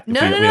though. If that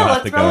No, we no, don't no. have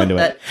Let's to roll go with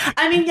into it.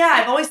 I mean, yeah,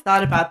 I've always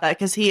thought about that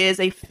because he is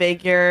a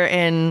figure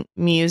in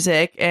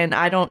music, and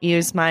I don't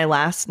use my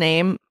last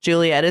name.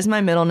 Juliet is my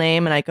middle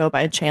name, and I go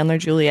by Chandler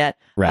Juliet.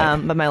 Right.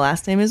 But my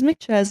last name is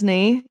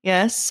McChesney.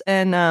 Yes,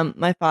 and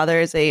my father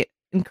is a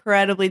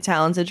incredibly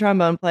talented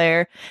trombone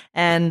player,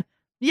 and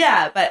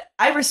yeah, but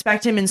I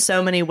respect him in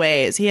so many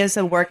ways. He has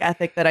a work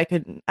ethic that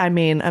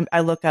I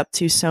look up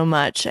to so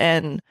much,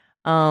 and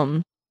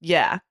we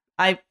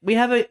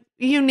have a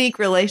unique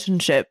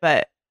relationship,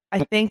 but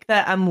I think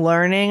that I'm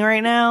learning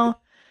right now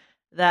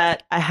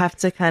that I have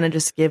to kind of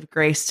just give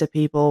grace to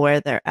people where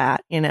they're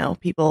at.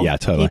 People, Yeah,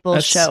 totally. people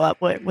That's- show up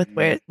with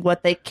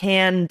what they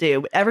can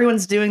do.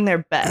 Everyone's doing their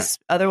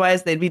best.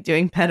 Otherwise, they'd be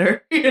doing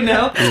better.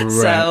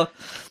 So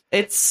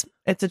it's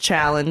a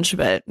challenge,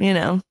 but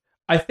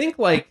I think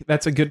like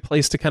that's a good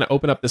place to kind of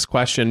open up this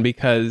question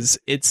because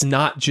it's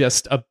not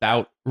just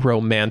about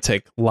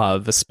romantic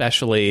love,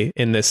 especially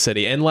in this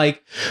city. And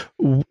like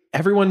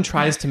everyone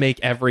tries to make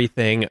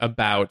everything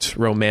about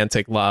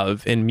romantic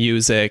love in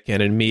music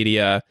and in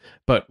media,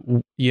 but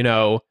you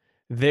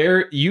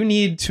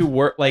need to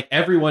work, like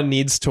everyone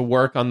needs to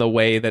work on the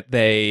way that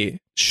they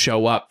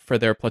show up for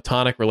their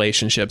platonic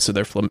relationships or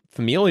their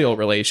familial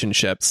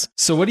relationships.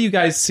 So what do you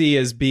guys see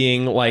as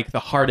being like the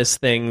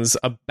hardest things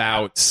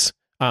about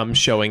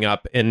showing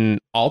up in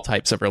all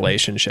types of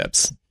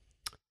relationships?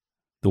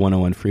 The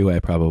 101 freeway,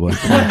 probably.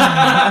 Yes.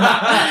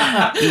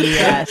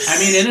 I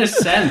mean, in a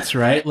sense,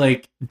 right?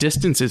 Like,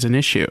 distance is an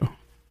issue,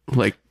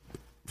 like,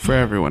 for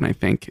everyone, I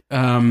think.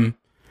 And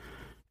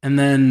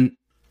then,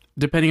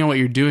 depending on what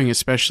you're doing,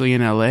 especially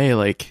in LA,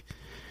 like,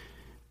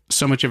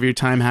 so much of your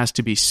time has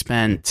to be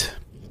spent,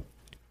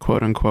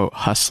 quote unquote,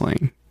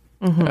 hustling.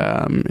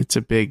 It's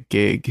a big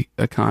gig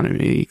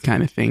economy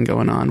kind of thing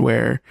going on,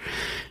 where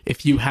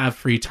if you have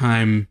free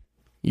time,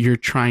 you're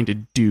trying to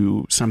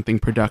do something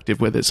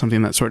productive with it,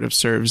 something that sort of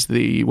serves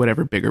the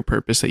whatever bigger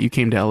purpose that you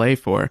came to LA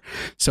for.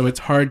 So it's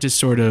hard to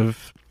sort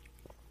of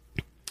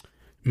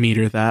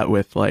meter that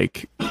with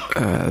like,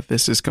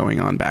 this is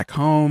going on back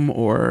home,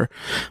 or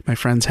my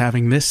friend's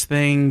having this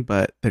thing,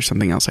 but there's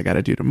something else I got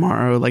to do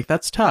tomorrow. Like,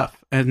 that's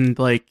tough. And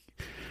like,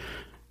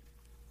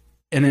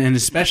 and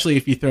especially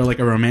if you throw like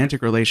a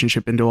romantic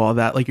relationship into all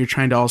that, like you're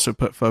trying to also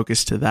put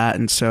focus to that.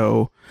 And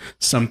so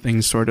some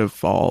things sort of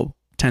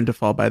tend to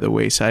fall by the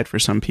wayside for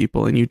some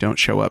people, and you don't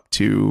show up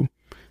to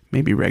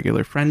maybe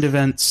regular friend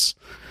events,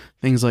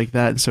 things like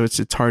that. And so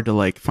it's hard to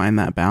like find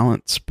that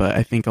balance. But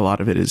I think a lot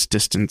of it is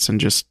distance and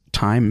just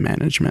time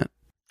management.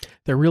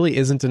 There really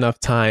isn't enough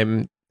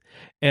time.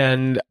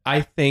 And I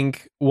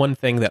think one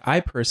thing that I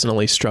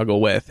personally struggle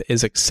with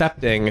is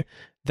accepting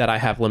that I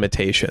have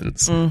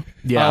limitations.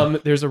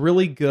 There's a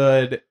really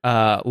good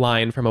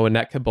line from a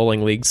Winnetka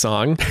Bowling League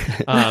song.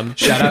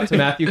 Shout out to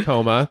Matthew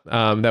Coma.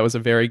 That was a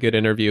very good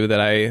interview that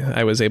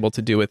I was able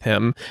to do with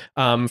him.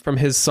 From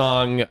his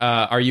song,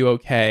 Are You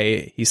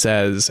Okay? He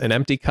says, an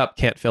empty cup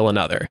can't fill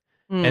another.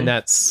 And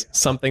that's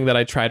something that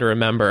I try to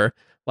remember.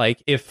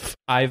 Like, if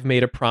I've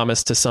made a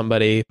promise to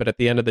somebody, but at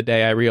the end of the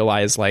day, I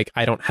realize like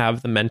I don't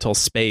have the mental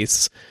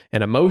space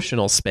and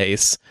emotional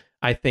space,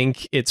 I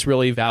think it's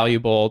really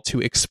valuable to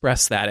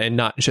express that and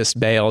not just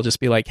bail, just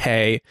be like,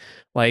 hey,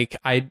 like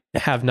I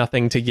have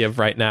nothing to give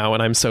right now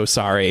and I'm so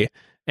sorry.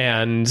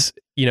 And,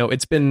 you know,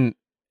 it's been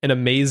an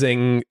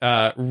amazing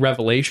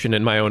revelation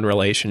in my own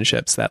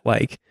relationships that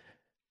like,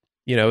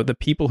 you know, the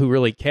people who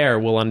really care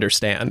will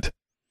understand.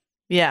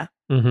 Yeah.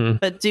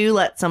 But do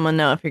let someone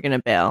know if you're going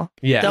to bail.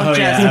 Yeah. Don't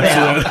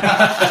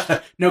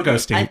bail. No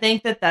ghosting. I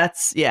think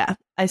that's, yeah.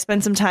 I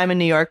spent some time in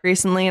New York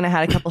recently, and I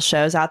had a couple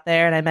shows out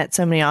there, and I met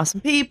so many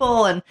awesome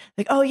people, and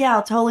like, oh yeah,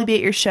 I'll totally be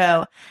at your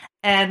show.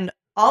 And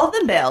all of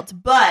them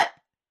bailed, but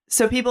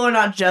so people are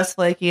not just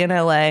flaky in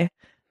LA,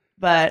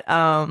 but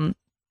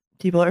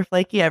people are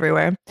flaky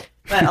everywhere.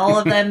 But all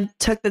of them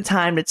took the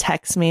time to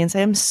text me and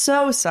say, I'm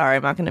so sorry,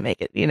 I'm not going to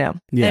make it, you know.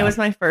 Yeah. It was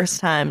my first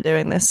time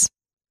doing this.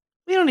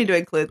 We don't need to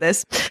include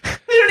this.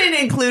 We don't need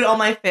to include all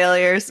my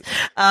failures.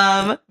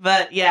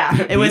 But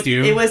yeah, it was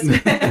it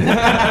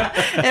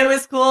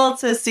was cool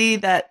to see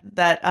that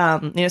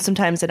you know,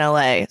 sometimes in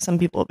LA, some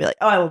people will be like,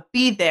 oh, I will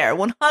be there,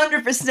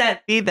 100%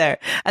 be there.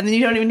 And then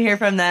you don't even hear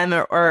from them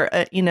or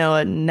you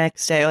know,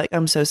 next day, like,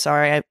 I'm so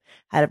sorry. I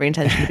had every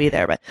intention to be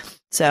there. But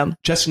so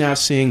just now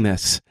seeing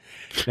this.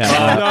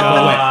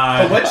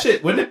 God.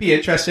 But wouldn't it be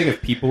interesting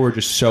if people were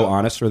just so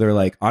honest where they're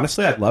like,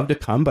 honestly, I'd love to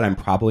come, but I'm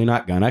probably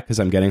not gonna because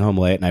I'm getting home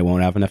late and I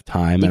won't have enough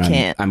time.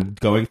 And I'm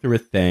going through a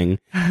thing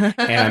and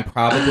I'm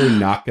probably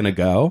not gonna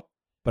go,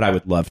 but I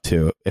would love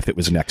to if it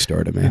was next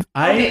door to me.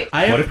 I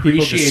What if people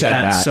just appreciate said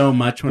that that? so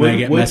much when I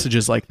get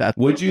messages like that.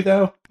 Would you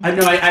though? I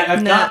know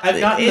I've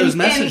gotten those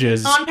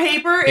messages. On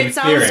paper, In it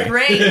sounds theory.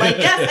 great. Like,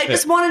 yes, I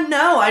just want to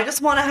know. I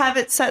just want to have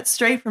it set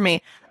straight for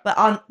me. But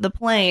on the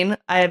plane,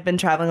 I have been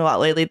traveling a lot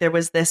lately. There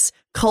was this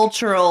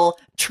cultural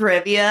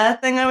trivia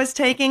thing I was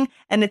taking,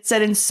 and it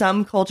said in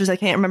some cultures, I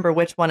can't remember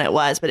which one it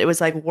was, but it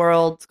was like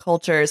world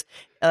cultures.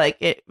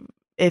 Like,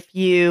 if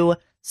you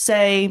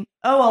say,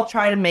 "Oh, I'll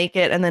try to make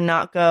it," and then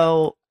not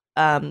go.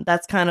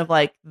 That's kind of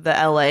like the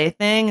LA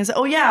thing is,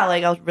 oh yeah,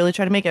 like I'll really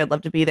try to make it. I'd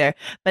love to be there.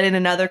 But in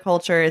another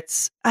culture,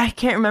 I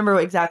can't remember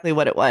exactly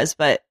what it was,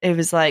 but it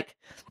was like,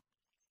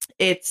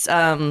 it's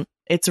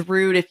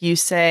rude if you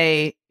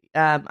say,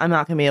 I'm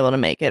not going to be able to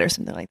make it or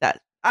something like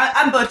that.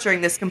 I'm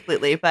butchering this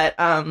completely, but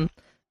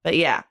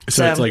yeah.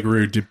 So it's like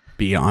rude to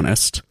be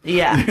honest.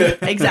 Yeah,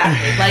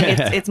 exactly. Like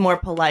it's more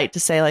polite to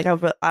say like,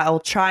 I'll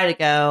try to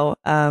go,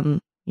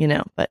 you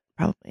know, but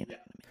probably not.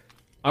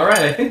 All right,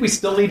 I think we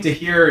still need to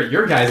hear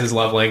your guys'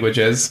 love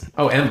languages.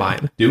 Oh, and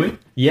mine. Do we?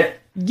 Yeah,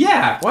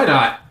 why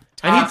not?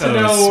 I need to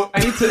know.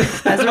 As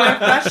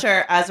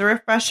a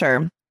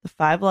refresher, the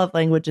 5 love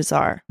languages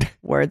are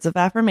words of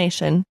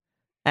affirmation,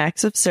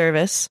 acts of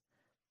service,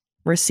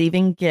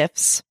 receiving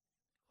gifts,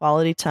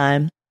 quality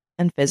time,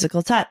 and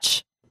physical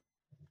touch.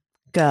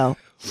 Go.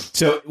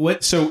 So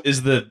what? So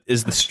is the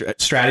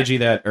strategy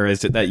that, or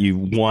is it that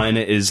one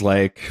is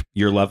like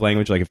your love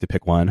language? Like you have to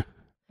pick one,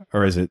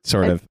 or is it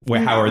sort of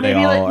how are they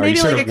all? Are you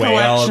sort of weigh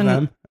all of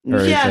them? Or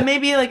is Yeah, it-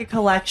 maybe like a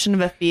collection of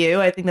a few.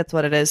 I think that's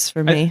what it is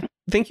for me.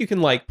 I think you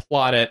can like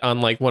plot it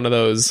on like one of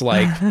those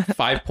like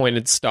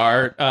 5-pointed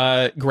star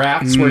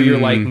graphs where you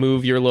like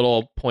move your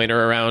little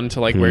pointer around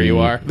to like where you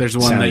are. There's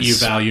one that you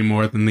Sounds- value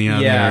more than the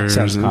other. Yeah,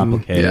 sounds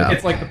complicated. Yeah.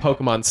 It's like the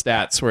Pokemon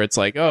stats where it's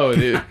like, oh,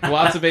 dude,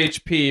 lots of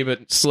HP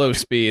but slow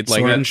speed. Like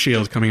Sword that. and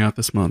Shield coming out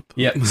this month.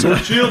 Yep. Sword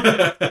Shield.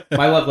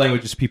 My love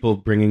language is people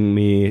bringing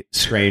me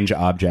strange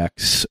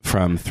objects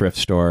from thrift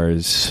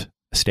stores,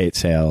 estate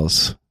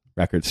sales,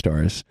 record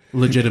stores.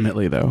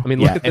 Legitimately, though. I mean,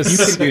 look Yeah, at this. if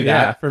you can do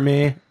Yeah. that for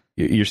me,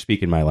 you're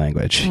speaking my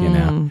language. You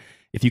know,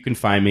 if you can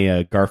find me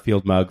a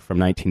Garfield mug from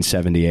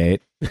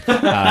 1978,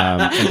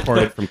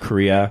 imported from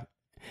Korea,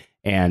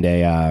 and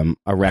a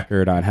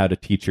record on how to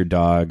teach your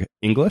dog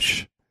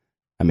English,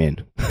 I mean,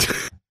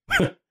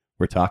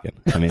 we're talking.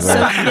 I mean, So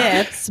we're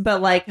gifts,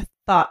 but like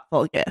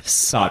thoughtful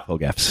gifts. thoughtful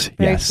gifts.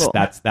 Very Yes, cool.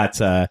 that's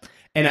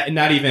and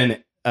not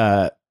even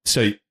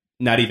so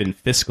not even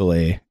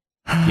fiscally.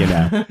 You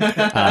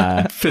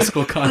know,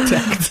 Fiscal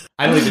contact.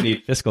 I don't even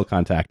need fiscal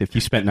contact. If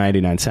you spent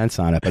 99 cents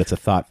on it, but it's a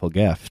thoughtful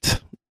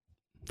gift,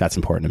 that's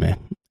important to me.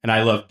 And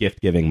I love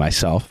gift giving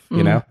myself.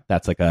 You know,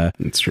 that's like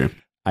It's true.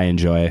 I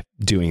enjoy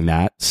doing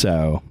that.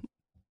 So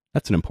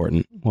that's an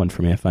important one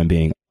for me if I'm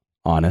being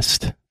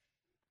honest.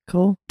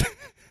 Cool.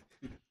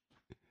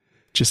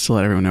 Just to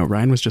let everyone know,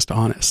 Ryan was just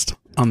honest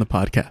on the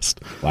podcast.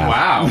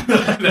 Wow.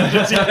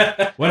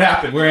 What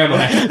happened? Where am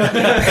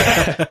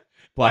I?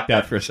 Blacked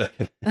out for a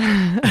second.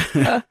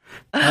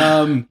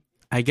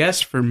 I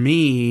guess for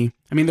me,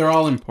 I mean, they're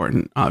all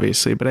important,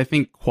 obviously, but I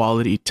think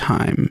quality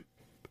time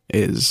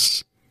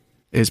is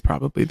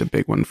probably the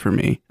big one for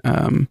me.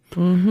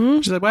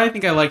 Which is like why I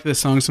think I like this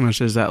song so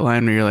much is that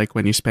line where you're like,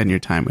 when you spend your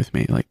time with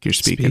me, like you're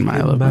speaking my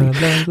love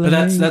language. But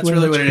that's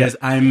really what it is.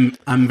 I'm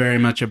very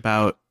much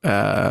about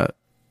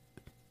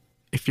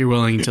if you're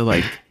willing to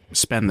like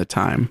spend the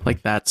time,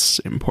 like that's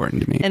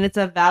important to me. And it's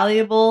a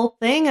valuable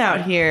thing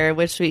out here,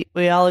 which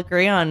we all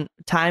agree on.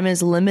 Time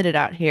is limited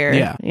out here.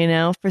 Yeah. You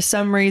know, for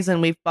some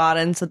reason we've bought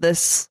into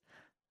this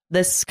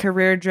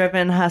career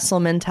driven hustle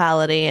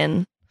mentality,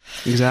 and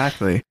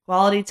Exactly.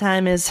 quality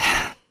time is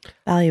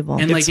valuable.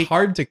 And It's like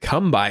hard to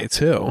come by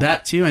too.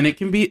 that too, and it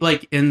can be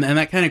like and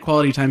that kind of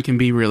quality time can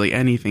be really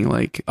anything,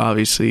 like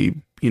obviously,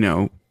 you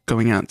know,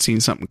 going out and seeing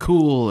something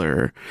cool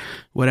or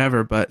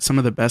whatever, but some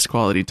of the best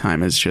quality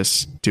time is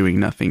just doing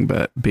nothing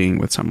but being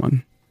with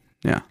someone.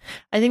 Yeah.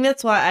 I think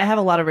that's why I have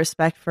a lot of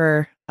respect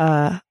for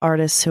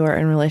artists who are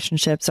in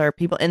relationships or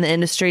people in the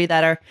industry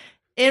that are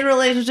in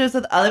relationships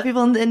with other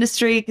people in the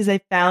industry, because they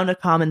found a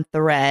common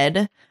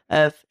thread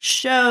of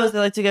shows they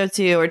like to go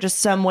to, or just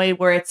some way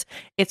where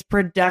it's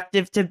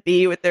productive to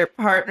be with their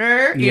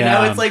partner. You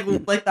know, Yeah. it's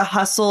like the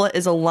hustle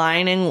is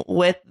aligning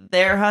with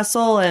their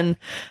hustle, and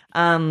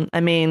I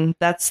mean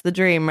that's the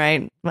dream,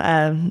 right?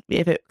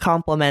 If it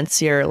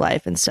complements your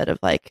life instead of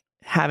like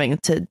having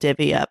to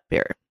divvy up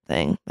your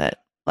thing. But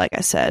like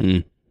I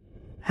said,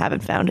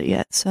 haven't found it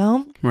yet.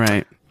 So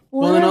Right.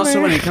 Well, and also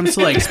whatever. when it comes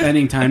to like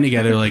spending time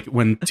together, like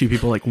when two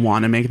people like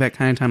want to make that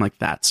kind of time, like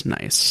that's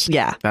nice.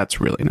 Yeah. That's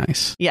really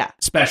nice. Yeah.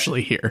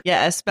 Especially here.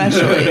 Yeah,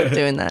 especially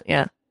doing that.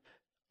 Yeah.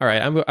 All right,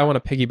 I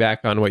want to piggyback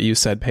on what you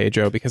said,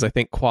 Pedro, because I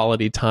think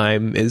quality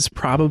time is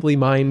probably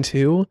mine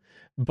too.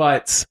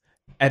 But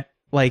at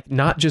like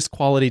not just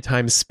quality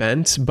time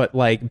spent, but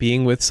like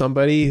being with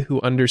somebody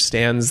who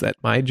understands that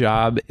my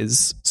job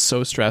is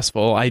so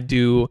stressful. I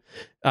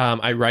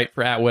write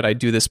for Atwood. I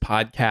do this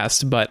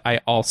podcast, but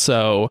I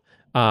also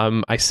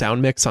I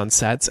sound mix on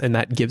sets, and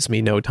that gives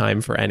me no time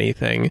for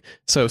anything.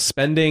 So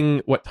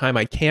spending what time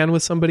I can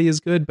with somebody is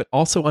good, but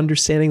also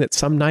understanding that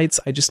some nights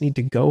I just need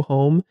to go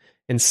home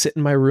and sit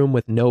in my room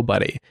with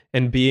nobody,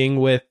 and being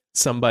with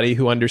somebody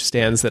who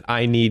understands that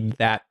I need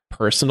that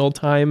personal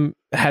time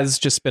has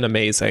just been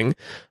amazing.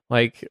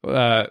 Like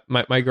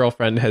my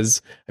girlfriend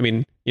has, I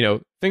mean, you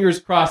know,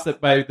 fingers crossed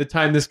that by the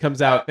time this comes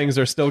out, things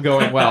are still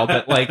going well,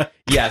 but like,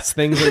 yes,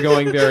 things are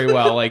going very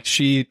well. Like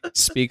she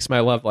speaks my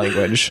love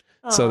language.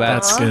 So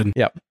That's good.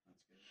 Yep.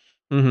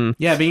 Mm-hmm.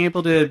 Yeah, being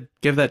able to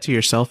give that to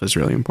yourself is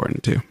really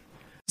important too.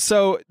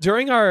 So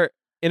during our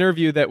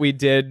interview that we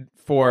did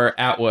for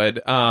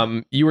Atwood,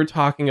 you were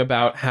talking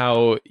about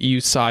how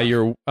you saw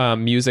your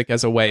music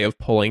as a way of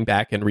pulling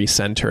back and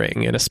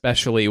recentering, and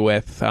especially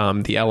with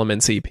the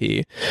Elements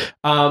EP.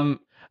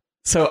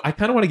 So I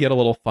kind of want to get a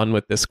little fun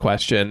with this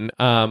question.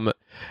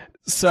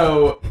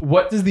 So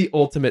what does the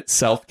ultimate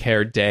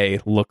self-care day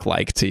look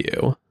like to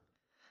you?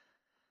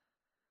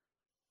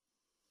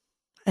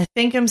 I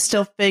think I'm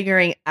still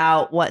figuring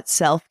out what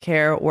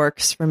self-care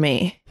works for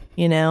me,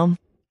 you know?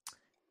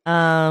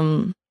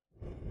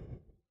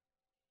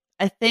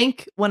 I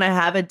think when I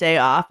have a day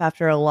off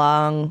after a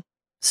long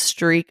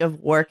streak of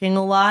working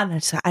a lot,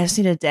 and I just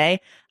need a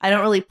day, I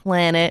don't really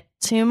plan it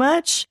too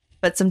much,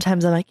 but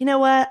sometimes I'm like, you know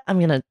what? I'm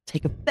going to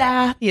take a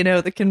bath, you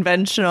know, the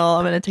conventional,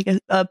 I'm going to take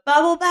a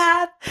bubble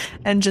bath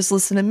and just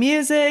listen to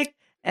music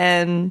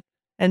and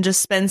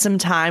just spend some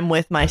time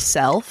with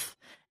myself.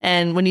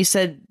 And when you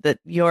said that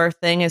your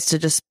thing is to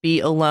just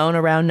be alone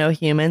around no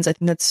humans, I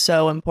think that's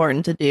so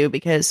important to do,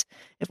 because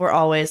if we're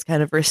always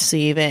kind of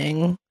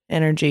receiving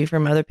energy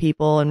from other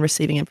people and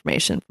receiving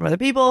information from other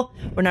people,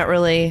 we're not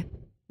really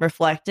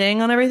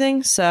reflecting on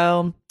everything.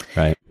 So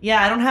Right.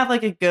 yeah, I don't have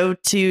like a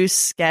go-to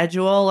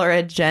schedule or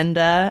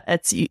agenda.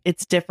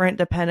 It's different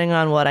depending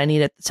on what I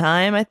need at the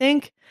time, I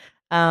think.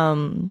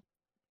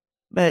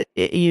 But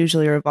it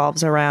usually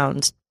revolves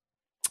around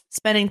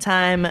spending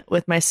time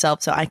with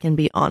myself so I can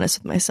be honest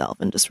with myself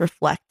and just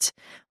reflect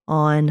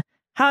on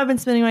how I've been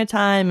spending my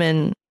time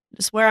and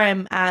just where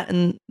I'm at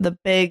in the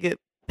big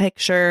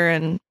picture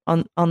and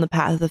on the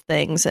path of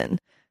things. And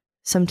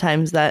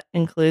sometimes that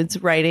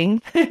includes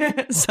writing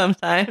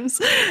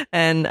sometimes,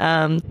 and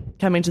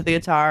coming to the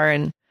guitar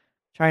and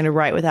trying to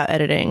write without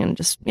editing and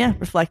just,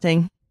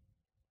 reflecting.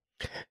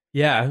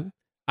 Yeah,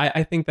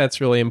 I think that's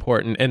really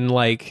important. And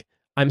like,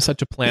 I'm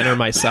such a planner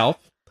myself.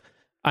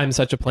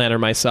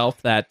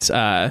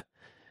 That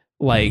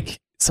like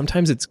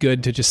sometimes it's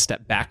good to just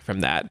step back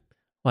from that.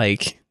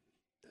 Like,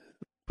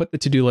 put the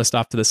to-do list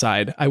off to the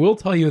side. I will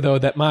tell you though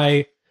that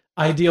my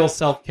ideal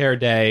self-care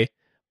day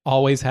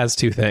always has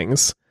two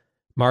things: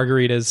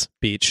 margaritas,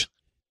 beach.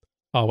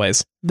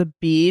 Always. The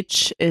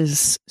beach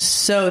is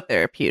so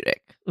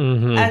therapeutic.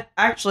 Mm-hmm.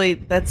 Actually,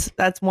 that's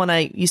one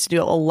I used to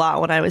do a lot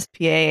when I was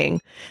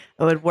PAing.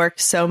 I would work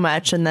so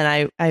much, and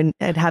then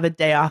I'd have a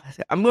day off.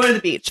 I'm going to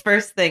the beach.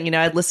 First thing,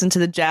 I'd listen to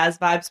the Jazz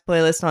Vibes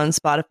playlist on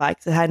Spotify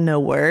because it had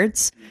no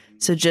words.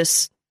 So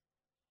just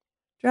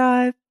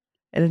drive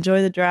and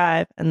enjoy the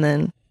drive, and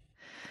then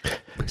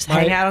just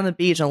hang out on the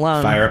beach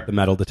alone. Fire up the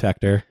metal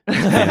detector.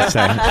 Make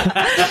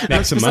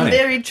some money.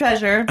 Buried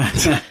treasure.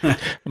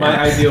 My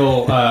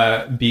ideal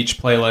beach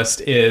playlist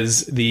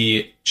is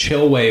the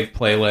Chill Wave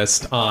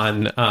playlist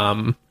on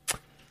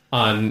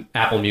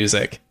Apple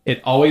Music. It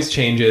always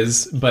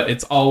changes, but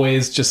it's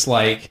always just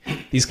like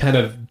these kind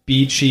of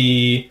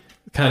beachy,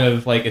 kind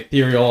of like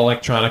ethereal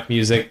electronic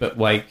music, but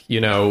like,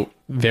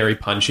 very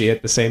punchy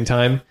at the same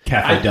time.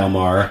 Cafe Del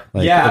Mar.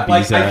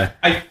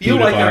 I feel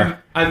like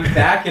I'm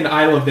back in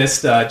Isla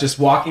Vista, just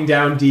walking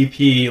down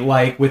DP,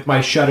 like with my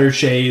shutter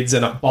shades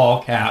and a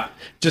ball cap,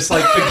 just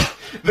like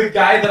the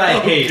guy that I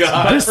hate.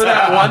 But for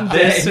that one day,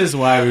 This is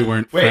why we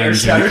weren't Wait,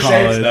 friends are in shutter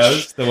college. shades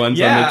those? The ones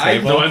on the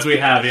table? The ones we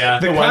have, yeah.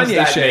 the ones Kanye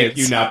that shades.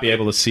 make you not be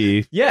able to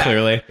see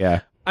clearly.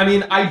 Yeah. I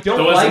mean, I don't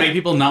The ones that like make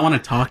people not want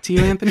to talk to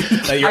you, Anthony?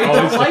 That you're I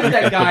always don't like looking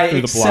that guy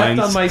through the except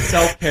blinds. on my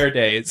self-care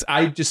days.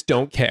 I just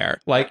don't care.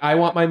 Like, I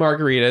want my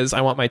margaritas.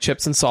 I want my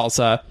chips and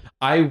salsa.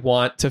 I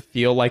want to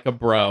feel like a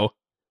bro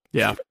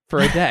Yeah. for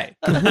a day.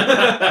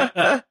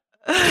 I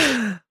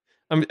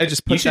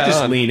just put You should that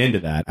just on. lean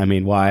into that. I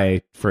mean,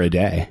 why for a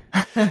day?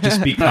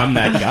 Just become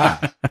that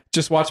guy.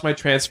 Just watch my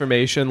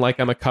transformation like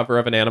I'm a cover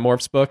of an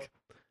Animorphs book.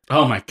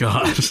 Oh my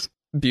god.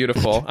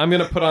 Beautiful. I'm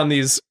going to put on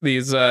these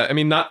I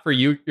mean, not for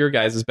your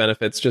guys'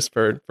 benefits, just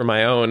for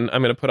my own.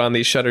 I'm going to put on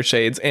these shutter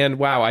shades, and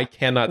wow, I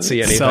cannot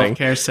see anything.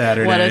 Self-care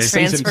Saturday. What a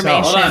Sings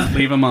himself. transformation. Hold on.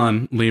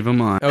 Leave them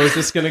on. Oh, is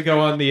this going to go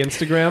on the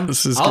Instagram?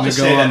 This is I'll going to just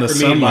go say on that the for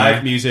me, sunlight.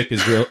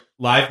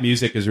 live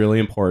music is really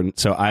important.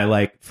 So I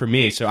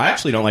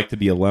actually don't like to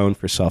be alone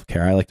for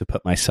self-care. I like to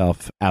put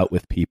myself out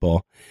with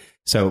people.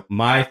 So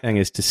my thing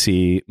is to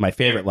see my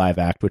favorite live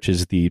act, which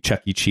is the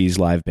Chuck E. Cheese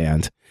live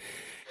band.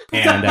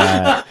 And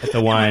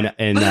the one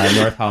in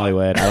North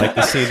Hollywood. I like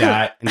to see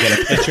that and get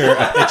a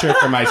picture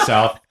for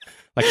myself.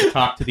 Like to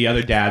talk to the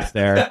other dads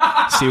there,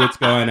 see what's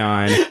going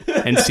on,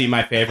 and see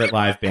my favorite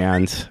live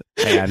band.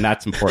 And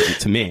that's important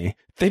to me.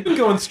 They've been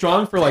going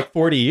strong for like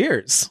 40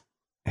 years.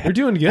 They're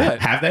doing good.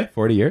 Have they?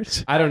 40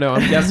 years? I don't know.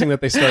 I'm guessing that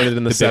they started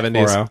in the Big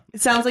 70s. 4-0.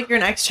 It sounds like you're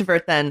an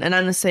extrovert then, and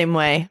I'm the same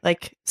way.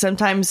 Like,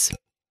 sometimes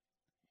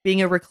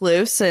being a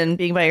recluse and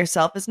being by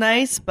yourself is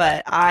nice,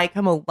 but I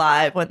come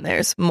alive when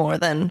there's more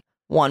than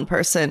one other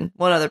person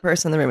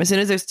in the room. As soon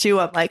as there's two,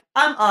 I'm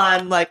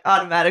on, like,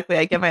 automatically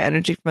I get my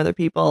energy from other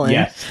people, and,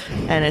 Yes.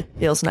 and it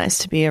feels nice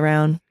to be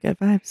around good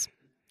vibes.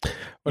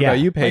 What about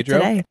you, Pedro?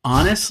 Like today.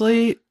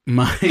 Honestly,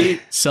 my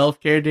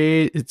self-care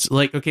day, it's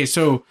like, okay,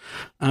 so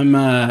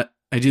I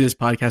do this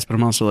podcast, but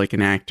I'm also like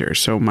an actor.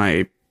 So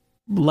my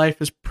life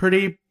is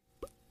pretty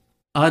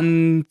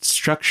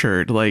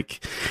unstructured.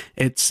 Like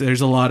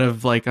there's a lot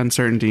of like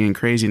uncertainty and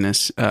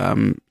craziness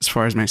as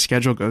far as my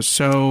schedule goes.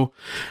 So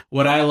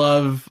what I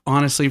love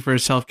honestly for a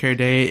self-care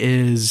day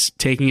is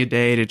taking a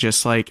day to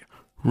just like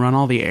run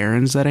all the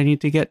errands that I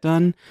need to get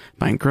done,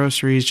 buying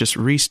groceries, just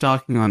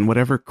restocking on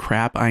whatever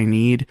crap I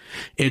need.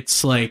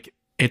 It's like,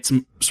 it's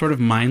sort of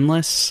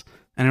mindless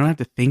and I don't have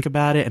to think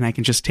about it and I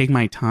can just take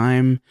my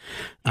time.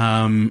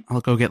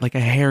 I'll go get like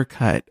a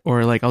haircut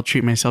or like I'll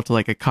treat myself to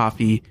like a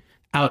coffee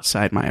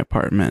outside my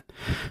apartment.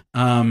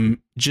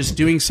 Just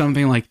doing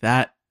something like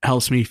that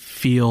helps me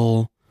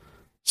feel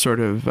sort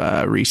of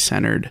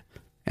recentered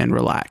and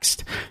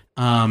relaxed.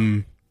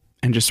 And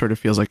just sort of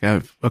feels like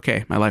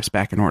my life's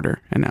back in order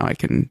and now I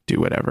can do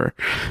whatever.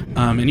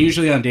 And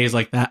usually on days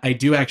like that, I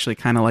do actually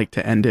kind of like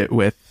to end it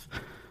with,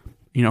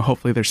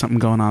 hopefully there's something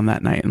going on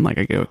that night and like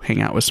I go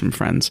hang out with some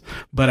friends.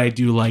 But I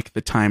do like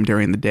the time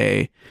during the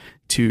day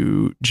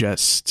to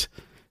just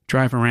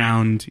drive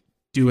around,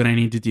 do what I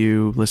need to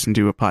do, listen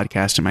to a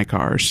podcast in my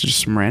car, just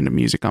some random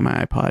music on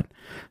my iPod.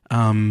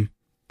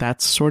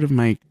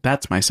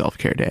 That's my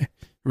self-care day.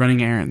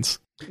 Running errands.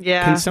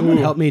 Yeah. Can someone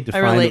help me I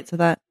define relate to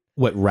that.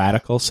 what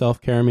radical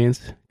self-care means?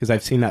 Because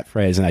I've seen that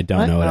phrase and I don't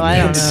What? know what Oh, it I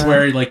don't means. It's know.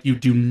 where like you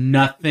do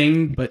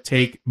nothing but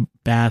take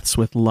baths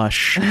with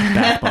Lush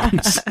bath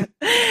bombs.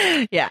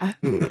 Yeah.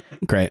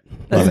 Great.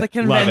 That's Love the it.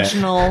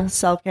 conventional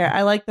self-care.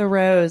 I like the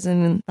rose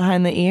and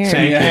behind the ear.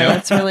 Thank Yeah, you.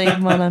 that's really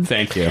well done.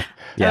 Thank you. I would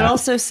Yeah.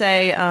 also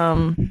say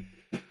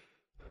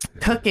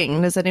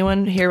cooking. Does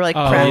anyone here like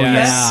Oh, prep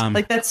yes. cook?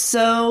 Like that's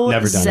so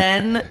Never done it.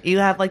 zen. You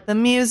have like the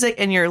music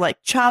and you're like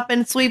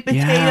chopping sweet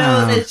potatoes.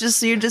 Yeah. It's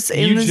just you're just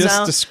in You the just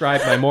zone.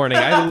 described my morning.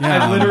 I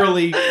Yeah.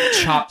 literally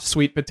chopped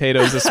sweet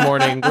potatoes this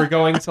morning. We're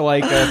going to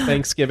like a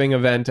Thanksgiving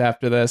event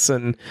after this,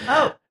 and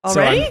Oh,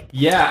 so already?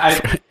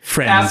 I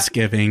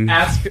Friendsgiving.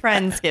 ask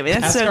Friendsgiving.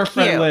 That's ask so our cute.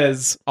 friend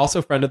Liz,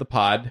 also friend of the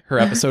pod. Her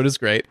episode is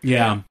great.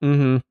 Yeah.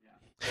 Mm-hmm.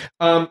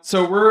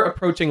 So we're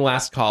approaching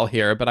last call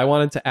here, but I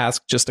wanted to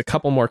ask just a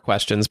couple more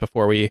questions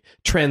before we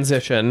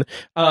transition.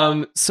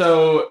 What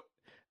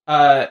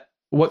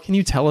can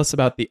you tell us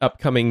about the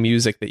upcoming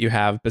music that you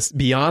have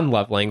beyond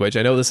Love Language?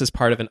 I know this is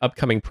part of an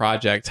upcoming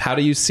project. How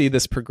do you see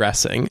this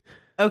progressing?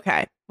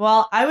 Okay.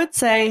 Well, I would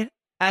say,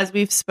 as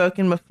we've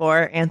spoken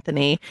before,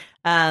 Anthony,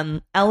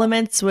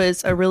 Elements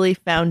was a really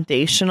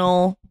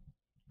foundational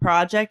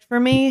project for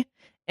me.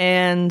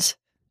 And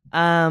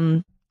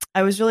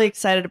I was really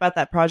excited about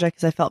that project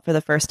because I felt for the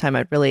first time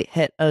I'd really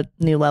hit a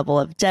new level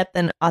of depth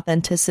and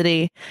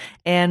authenticity.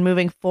 And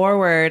moving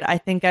forward, I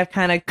think I've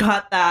kind of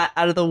got that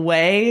out of the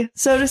way,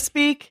 so to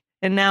speak.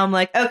 And now I'm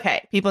like,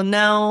 okay, people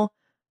know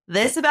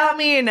this about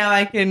me, and now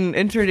I can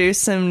introduce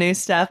some new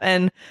stuff.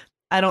 And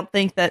I don't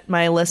think that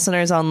my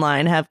listeners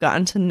online have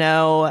gotten to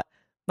know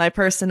my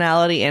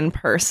personality in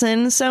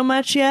person so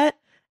much yet.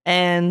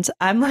 And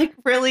I'm like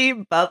really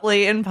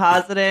bubbly and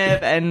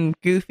positive and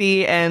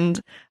goofy, and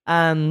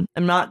I'm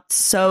not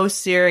so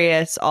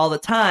serious all the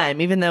time,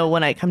 even though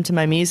when I come to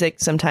my music,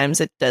 sometimes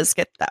it does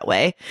get that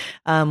way,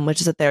 which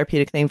is a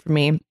therapeutic thing for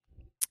me.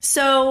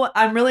 So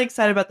I'm really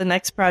excited about the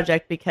next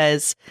project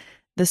because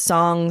the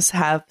songs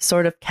have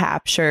sort of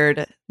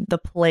captured the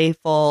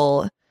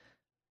playful.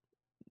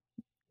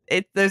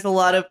 There's a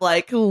lot of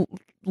like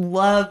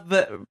love,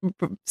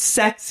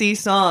 sexy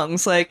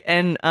songs, like,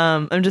 and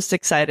I'm just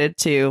excited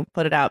to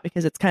put it out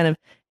because it's kind of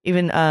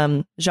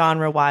even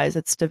genre wise,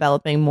 it's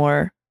developing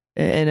more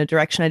in a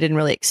direction I didn't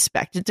really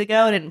expect it to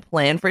go. I didn't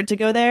plan for it to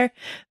go there,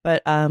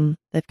 but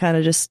they've kind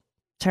of just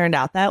turned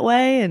out that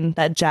way, and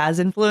that jazz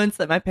influence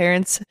that my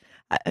parents,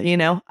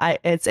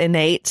 it's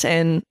innate,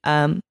 and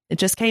it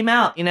just came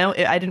out.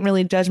 I didn't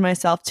really judge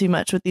myself too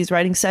much with these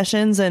writing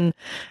sessions, and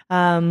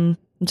I'm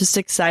just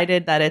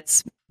excited that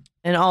it's.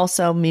 And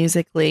also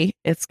musically,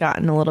 it's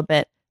gotten a little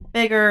bit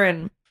bigger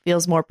and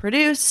feels more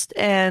produced.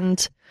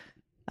 And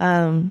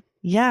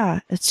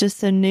it's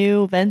just a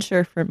new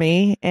venture for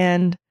me.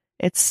 And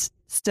it's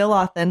still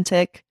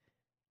authentic,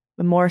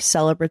 but more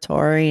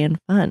celebratory and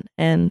fun.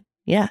 And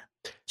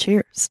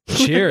cheers.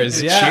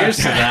 Cheers. Yeah. Cheers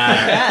to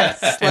that.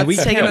 Yes. And we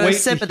Let's take can't another wait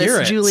sip to of this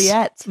hear it.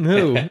 Juliet.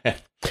 No.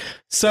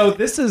 So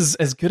this is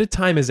as good a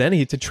time as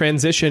any to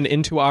transition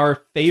into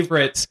our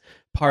favorite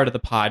part of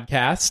the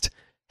podcast,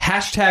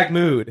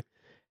 #mood.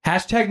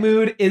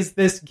 #mood is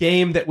this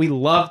game that we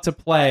love to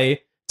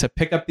play to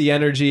pick up the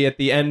energy at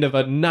the end of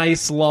a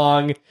nice,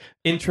 long,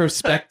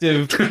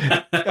 introspective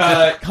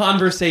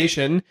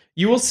conversation.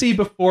 You will see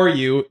before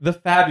you the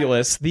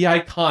fabulous, the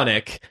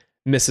iconic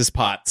Mrs.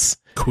 Potts.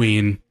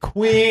 Queen.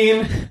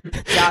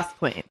 Joss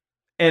Queen.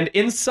 And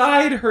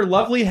inside her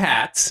lovely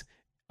hat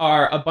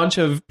are a bunch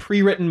of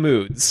pre-written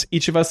moods.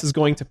 Each of us is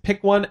going to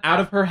pick one out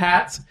of her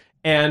hat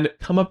and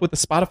come up with a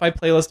Spotify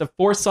playlist of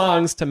 4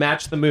 songs to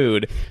match the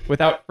mood.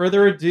 Without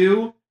further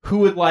ado, who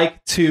would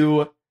like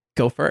to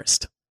go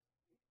first?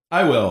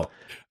 I will.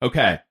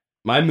 Okay.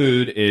 My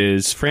mood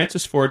is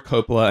Francis Ford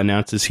Coppola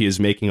announces he is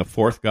making a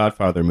 4th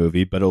Godfather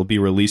movie, but it'll be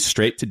released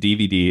straight to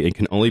DVD and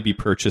can only be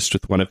purchased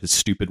with one of his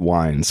stupid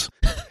wines.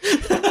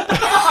 Question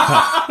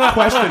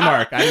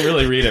mark. I didn't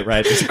really read it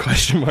right. There's a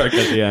question mark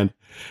at the end.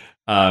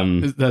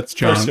 That's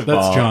John. First of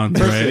That's all, John's,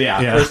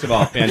 right? First of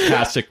all,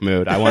 fantastic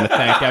mood. I want to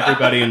thank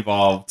everybody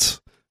involved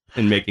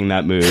in making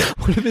that mood.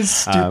 One of his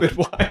stupid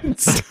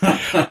wines.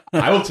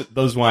 I will.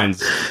 Those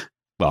wines.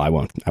 Well, I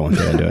won't get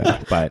into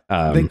it. But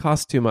They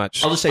cost too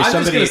much. I'll just say I'm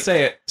somebody. just going to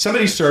say it.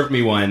 Somebody served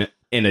me one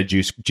in a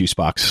juice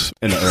box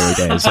in the early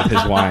days of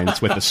his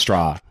wines with a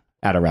straw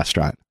at a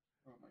restaurant.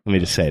 Let me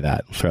just say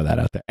that. Throw that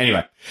out there.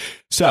 Anyway,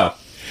 so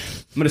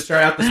I'm going to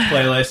start out this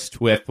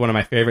playlist with one of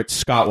my favorite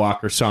Scott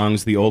Walker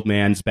songs, "The Old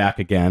Man's Back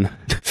Again,"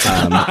 to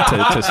start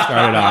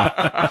it off.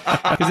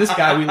 Because this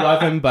guy, we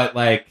love him, but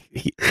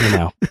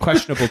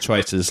questionable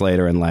choices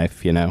later in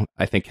life.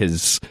 I think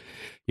his,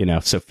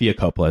 Sofia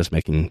Coppola is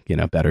making,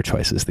 better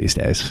choices these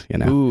days.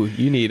 Ooh,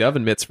 you need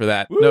oven mitts for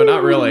that. No,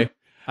 not really.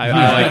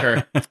 I like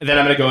her. And then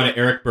I'm going to go into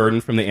Eric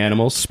Burden from the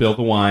Animals, Spill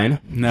the Wine,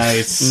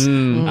 Nice.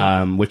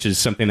 which is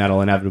something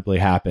that'll inevitably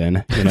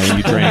happen. You know,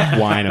 you drink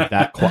wine of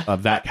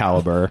that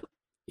caliber,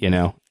 you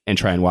know, and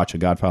try and watch a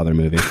Godfather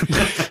movie.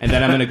 And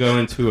then I'm going to go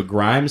into a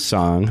Grimes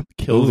song,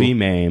 Kill V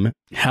Mame,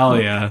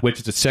 Hell yeah. which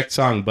is a sick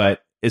song,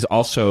 but is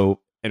also,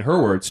 in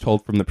her words,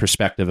 told from the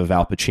perspective of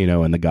Al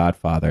Pacino and The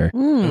Godfather.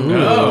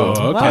 Oh,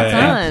 okay. Well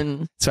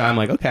done. So I'm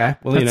like, okay,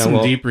 well, That's you know, some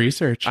well, deep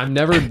research. I'm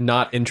never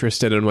not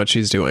interested in what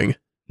she's doing.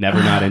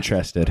 never not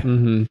interested.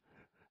 Mm-hmm.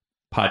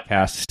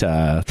 Podcast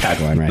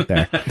tagline right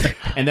there.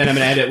 And then I'm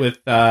going to end it with,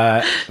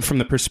 from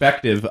the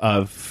perspective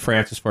of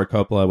Francis Ford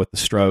Coppola with The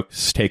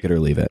Strokes, Take It or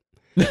Leave It.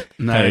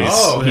 Nice.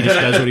 Oh. He just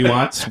does what he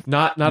wants.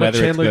 Not a Whether it's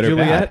Chandler good or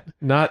Juliet.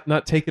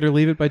 Not Take It or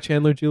Leave It by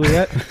Chandler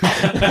Juliet.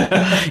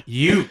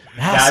 You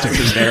That's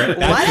bastard.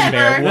 embarrassing.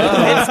 Whatever.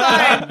 It's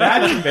fine.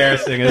 That's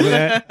embarrassing, isn't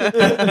it?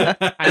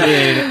 I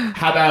mean,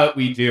 how about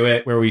we do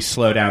it where we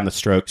slow down the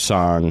Strokes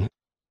song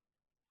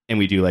and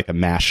we do like a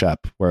mashup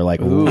where like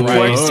Ooh.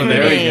 right, Oh,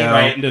 there we go.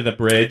 right into the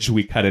bridge,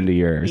 we cut into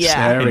yours.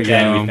 Yeah. There we And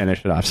then go. we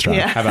finish it off strong.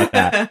 Yeah. How about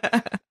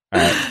that? All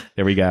right,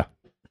 there we go.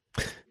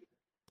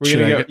 We're Should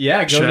gonna I go.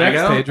 Yeah, go Should I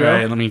next, go? Pedro. All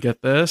right, let me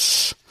get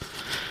this.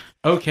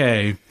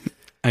 Okay.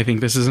 I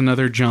think this is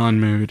another John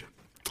mood.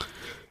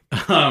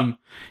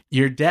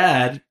 Your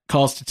dad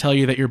calls to tell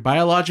you that your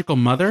biological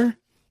mother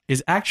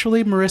is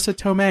actually Marissa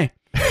Tomei.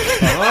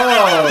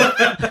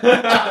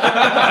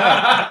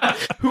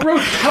 Who wrote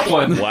that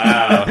one?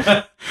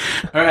 Wow.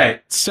 All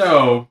right.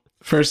 So,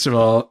 first of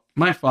all,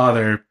 my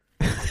father,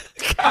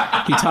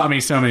 he taught me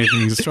so many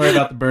things. The story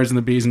about the birds and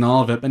the bees and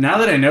all of it. But now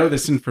that I know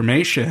this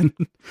information,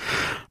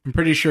 I'm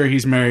pretty sure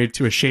he's married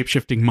to a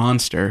shape-shifting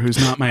monster who's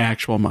not my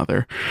actual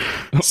mother.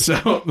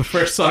 So, the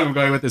first song I'm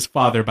going with is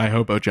Father by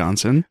Hobo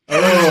Johnson.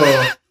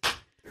 Oh.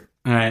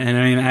 All right. And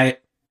I mean,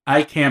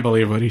 I can't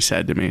believe what he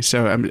said to me.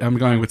 So, I'm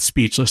going with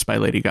Speechless by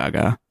Lady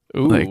Gaga.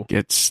 Ooh. Like,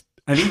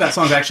 I think that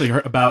song's actually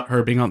about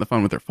her being on the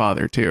phone with her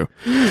father, too.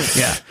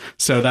 Yeah.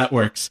 So that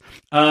works.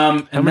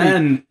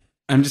 Then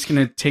I'm just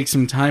going to take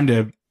some time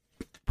to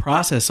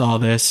process all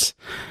this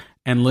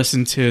and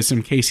listen to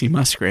some Casey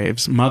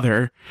Musgraves,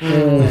 Mother.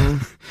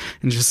 And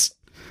just,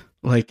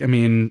 like, I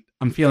mean,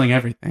 I'm feeling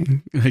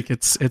everything. Like,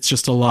 it's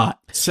just a lot.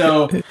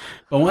 So,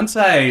 but once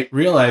I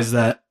realized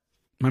that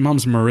my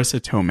mom's Marissa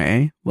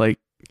Tomei, like,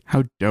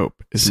 how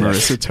dope is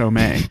Marissa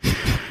Tomei?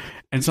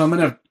 And so I'm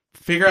going to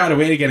figure out a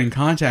way to get in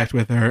contact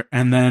with her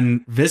and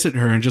then visit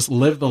her and just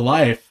live the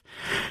life.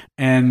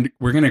 And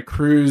we're going to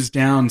cruise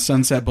down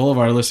Sunset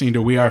Boulevard listening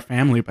to We Are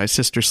Family by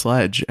Sister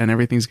Sledge, and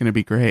everything's going to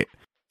be great.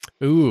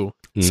 Ooh.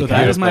 So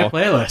that is my Beautiful.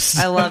 playlist.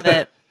 I love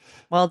it.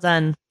 Well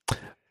done.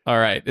 All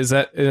right. Is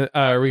that?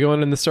 Are we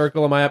going in the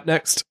circle? Am I up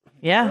next?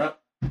 Yeah.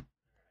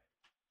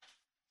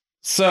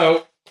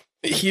 So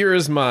here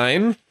is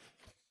mine.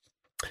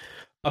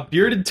 A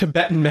bearded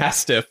Tibetan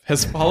Mastiff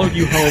has followed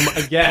you home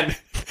again.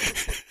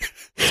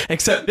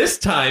 Except this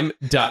time, ...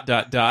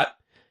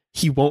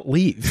 he won't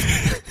leave.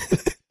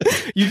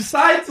 You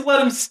decide to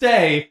let him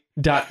stay, ...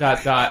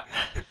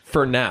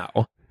 for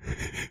now.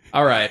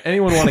 All right.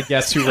 Anyone want to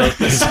guess who wrote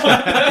this one?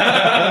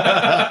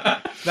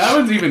 That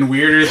one's even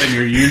weirder than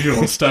your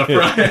usual stuff,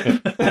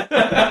 Ryan.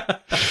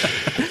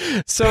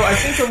 So I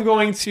think I'm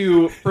going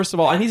to, first of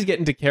all, I need to get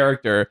into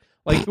character.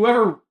 Like,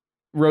 whoever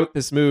wrote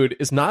this mood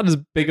is not as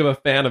big of a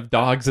fan of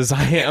dogs as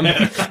I am.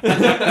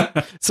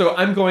 So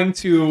I'm going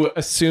to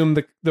assume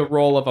the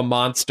role of a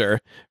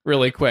monster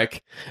really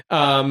quick.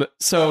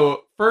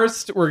 So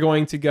first we're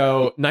going to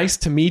go Nice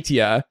to Meet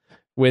Ya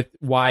with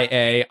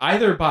YA,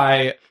 either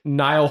by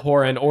Niall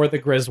Horan or the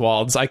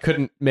Griswolds. I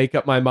couldn't make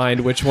up my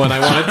mind which one I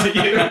wanted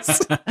to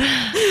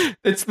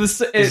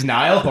use. Is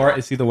Niall Horan,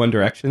 is he the One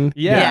Direction?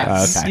 Yeah,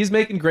 Yes. Okay. he's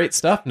making great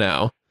stuff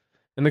now,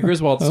 and the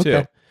Griswolds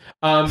too.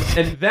 And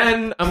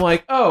then I'm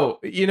like, oh,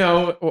 you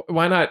know,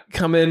 why not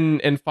Come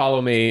In and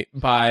Follow Me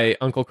by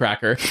Uncle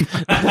Cracker?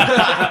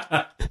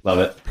 Love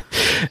it.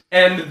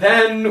 And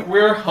then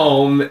we're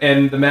home,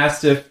 and the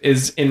Mastiff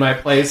is in my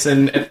place.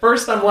 And at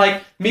first, I'm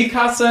like, Mi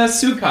Casa,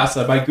 Su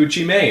Casa by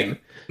Gucci Mane.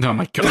 Oh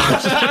my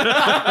gosh.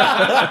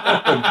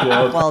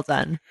 Well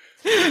done.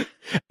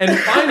 And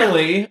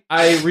finally,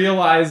 I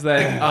realize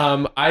that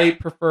I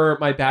prefer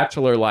my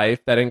bachelor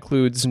life that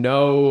includes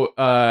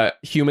no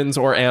humans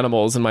or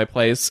animals in my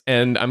place,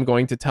 and I'm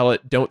going to tell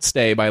it "Don't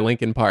Stay" by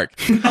Linkin Park.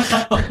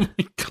 Oh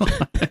my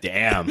god.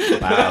 Damn.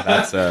 Wow,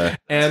 that's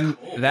And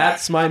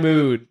that's my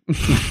mood.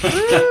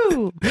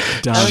 Woo.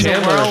 Done. was a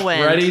Chandler,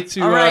 whirlwind. ready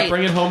to All right.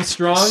 bring it home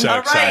strong? So All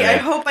right. excited. I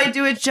hope I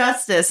do it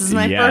justice. This is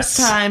my Yes. first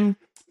time,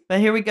 but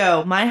here we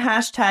go. My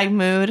hashtag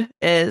mood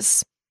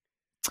is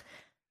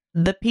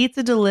the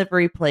pizza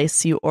delivery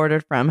place you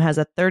ordered from has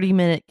a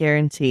 30-minute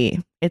guarantee.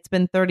 It's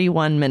been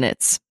 31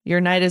 minutes. Your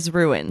night is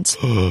ruined.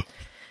 When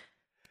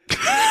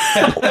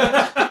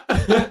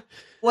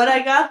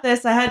I got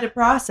this, I had to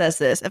process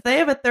this. If they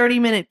have a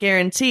 30-minute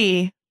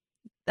guarantee,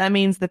 that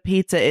means the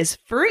pizza is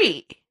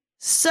free.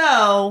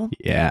 So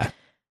yeah.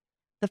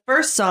 the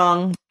first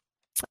song,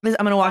 I'm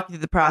going to walk you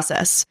through the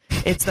process.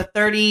 It's the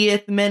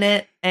 30th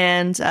minute.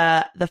 And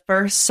the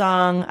first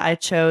song I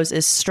chose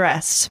is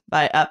Stressed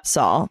by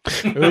Upsall.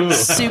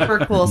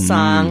 Super cool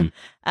song.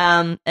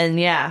 And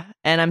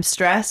I'm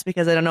stressed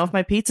because I don't know if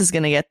my pizza's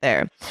going to get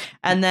there.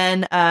 And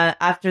then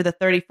after the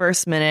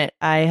 31st minute,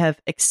 I have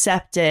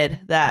accepted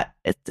that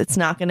it's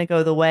not going to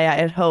go the way I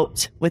had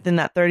hoped within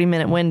that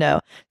 30-minute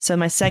window. So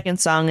my second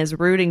song is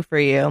Rooting for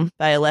You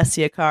by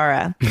Alessia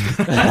Cara.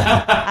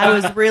 I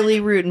was really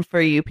rooting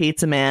for you,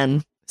 Pizza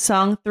Man.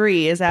 Song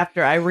 3 is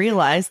after I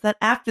realized that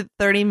after the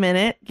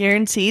 30-minute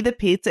guarantee, the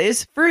pizza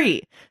is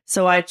free.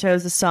 So I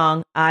chose the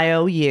song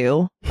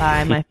IOU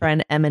by my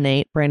friend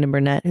Emanate, Brandon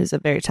Burnett, who's a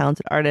very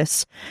talented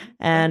artist.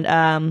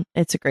 And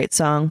it's a great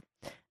song.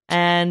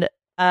 And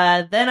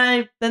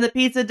then the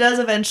pizza does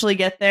eventually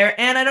get there,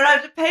 and I don't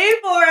have to pay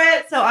for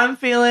it. So I'm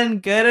feeling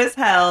Good as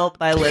Hell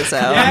by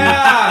Lizzo.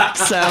 Yeah!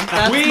 So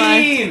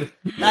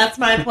that's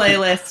my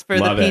playlist for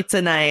Love the it.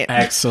 pizza night.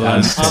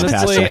 Excellent. Honestly,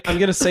 Fantastic. I'm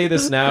going to say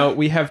this now.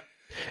 We have,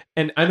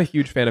 and I'm a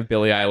huge fan of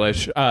Billie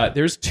Eilish.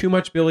 There's too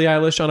much Billie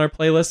Eilish on our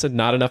playlist and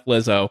not enough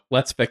Lizzo.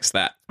 Let's fix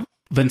that.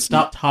 Then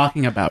stop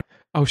talking about it.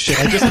 Oh, shit.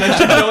 I just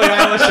mentioned Billie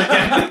Eilish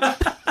again.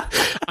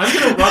 I'm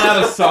going to run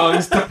out of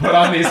songs to put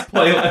on these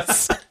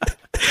playlists.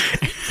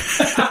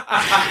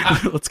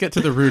 Let's get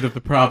to the root of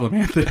the problem,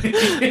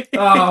 Anthony.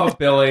 Oh,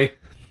 Billy.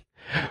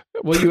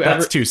 Will you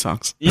ever... That's 2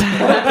 songs.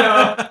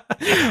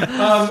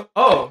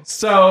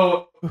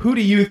 So who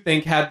do you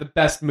think had the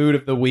best mood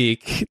of the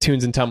week,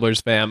 Tunes and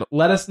Tumblers fam?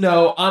 Let us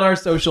know on our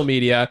social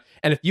media.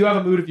 And if you have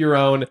a mood of your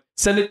own,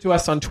 send it to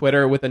us on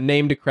Twitter with a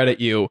name to credit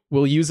you.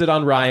 We'll use it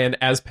on Ryan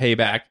as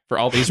payback for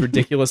all these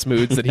ridiculous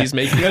moods that he's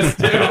making us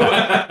do.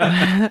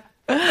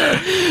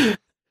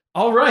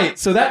 All right,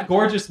 so that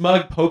gorgeous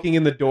mug poking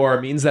in the door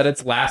means that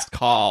it's last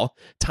call.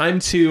 Time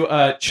to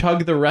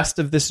chug the rest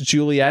of this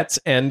Juliet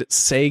and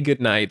say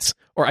goodnight.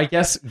 Or I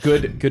guess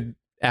good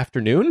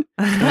afternoon?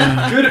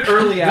 Good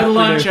early afternoon. Good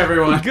lunch,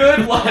 everyone.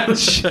 Good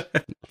lunch.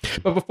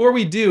 But before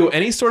we do,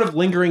 any sort of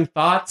lingering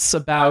thoughts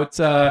about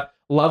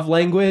love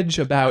language,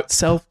 about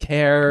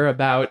self-care,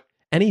 about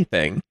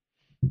anything?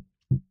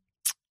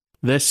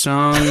 This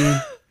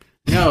song...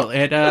 No,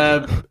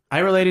 I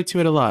related to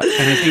it a lot,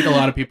 and I think a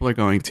lot of people are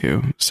going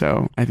to.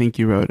 So I think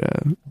you wrote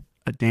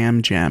a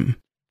damn gem.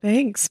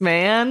 Thanks,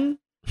 man.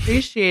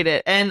 Appreciate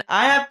it. And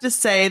I have to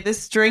say,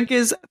 this drink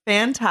is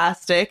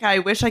fantastic. I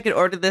wish I could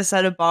order this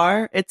at a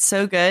bar. It's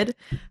so good.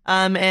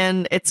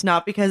 And it's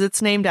not because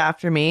it's named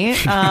after me.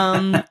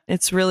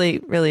 It's really,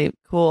 really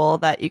cool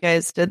that you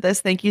guys did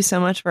this. Thank you so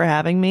much for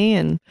having me.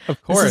 And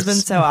Of course. this has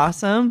been so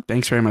awesome.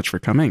 Thanks very much for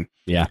coming.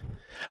 Yeah.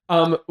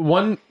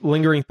 One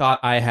lingering thought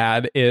I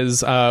had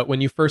is when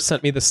you first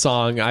sent me the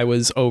song, I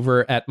was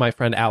over at my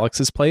friend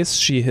Alex's place.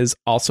 She has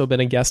also been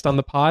a guest on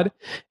the pod,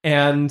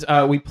 and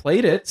we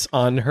played it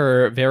on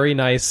her very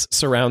nice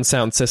surround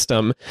sound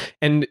system.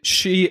 And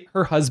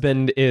her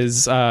husband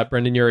is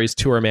Brendan Urie's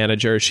tour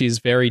manager. She's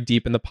very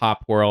deep in the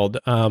pop world.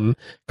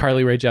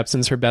 Carly Rae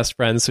Jepsen's her best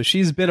friend, so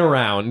she's been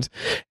around.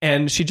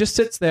 And she just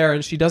sits there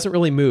and she doesn't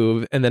really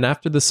move. And then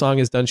after the song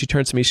is done, she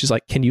turns to me. She's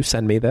like, "Can you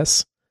send me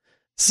this?"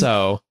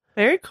 So.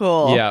 Very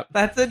cool. Yeah.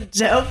 That's a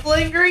dope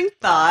lingering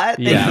thought.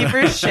 Yeah. Thank you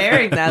for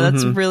sharing that.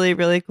 That's really,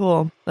 really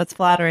cool. That's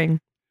flattering.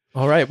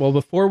 All right. Well,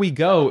 before we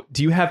go,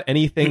 do you have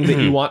anything that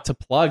you want to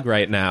plug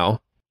right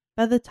now?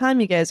 By the time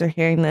you guys are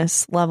hearing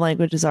this, Love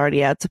Language is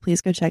already out, so please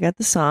go check out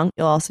the song.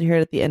 You'll also hear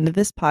it at the end of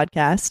this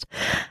podcast.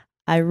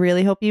 I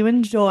really hope you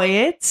enjoy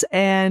it.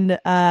 And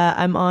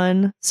I'm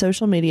on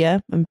social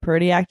media. I'm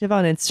pretty active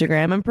on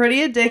Instagram. I'm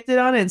pretty addicted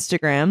on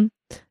Instagram.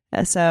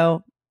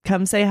 So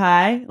come say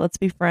hi. Let's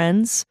be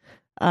friends.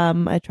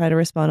 I try to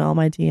respond to all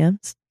my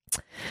DMs.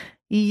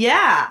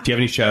 Yeah. Do you have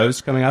any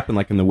shows coming up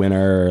in the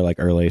winter or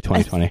early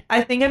 2020?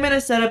 I think I'm going to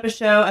set up a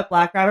show at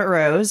Black Rabbit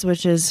Rose,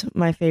 which is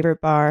my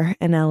favorite bar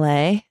in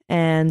LA.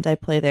 And I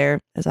play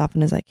there as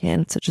often as I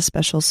can. It's such a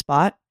special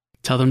spot.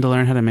 Tell them to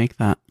learn how to make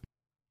that.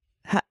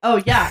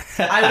 Oh, yeah,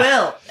 I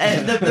will.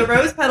 And the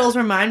rose petals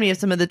remind me of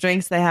some of the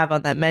drinks they have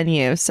on that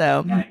menu.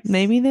 So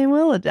maybe they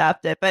will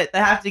adapt it, but they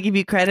have to give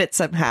you credit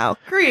somehow.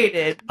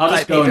 Created I'll by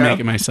just go and Pedro. make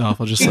it myself.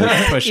 I'll just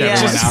push Yeah.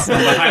 everyone out from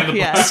behind the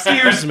Yeah.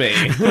 Excuse me.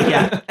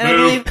 Yeah,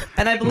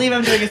 and I believe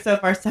I'm doing a So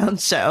Far Sound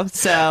show.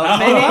 So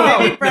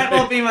maybe Brett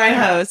will be my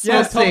host.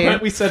 Yeah, We'll tell see.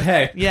 Brent we said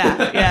hey.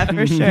 Yeah,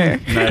 for sure.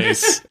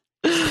 Nice.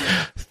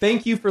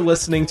 Thank you for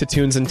listening to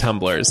Tunes and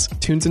Tumblers.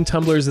 Tunes and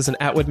Tumblers is an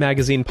Atwood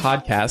Magazine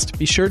podcast.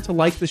 Be sure to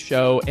like the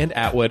show and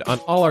Atwood on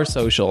all our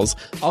socials.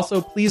 Also,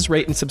 please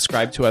rate and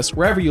subscribe to us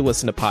wherever you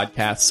listen to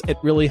podcasts. It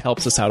really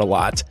helps us out a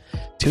lot.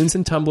 Tunes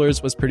and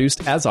Tumblers was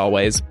produced, as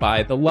always,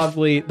 by the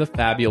lovely, the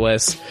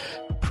fabulous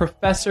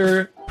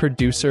Professor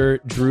Producer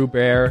Drew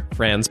Bear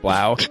Franz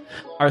Blau.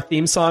 Our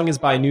theme song is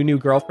by New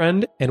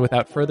Girlfriend. And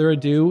without further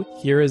ado,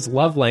 here is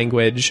Love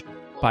Language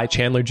by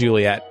Chandler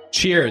Juliet.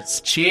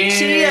 Cheers.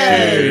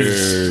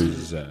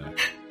 Cheers.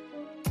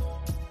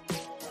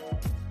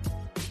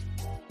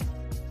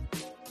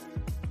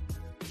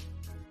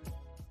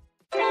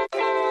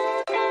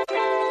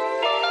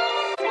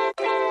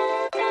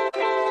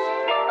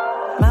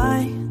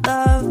 My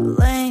love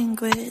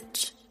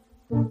language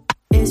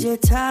is your your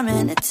time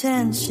and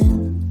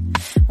attention.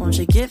 Won't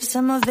you give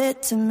some of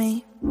it to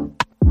me?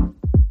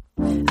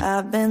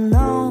 I've been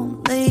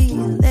lonely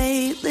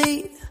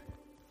lately.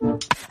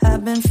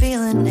 I've been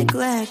feeling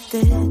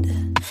neglected,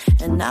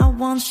 and I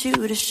want you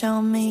to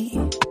show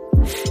me.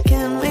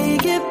 Can we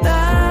get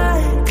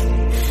back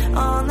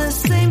on the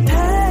same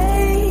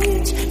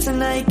page?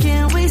 Tonight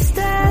can we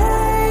stay?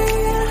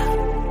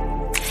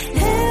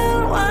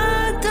 And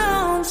why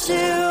don't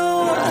you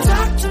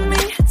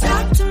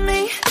talk to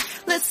me?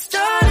 Let's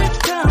start a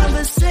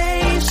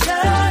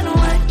conversation.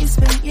 When you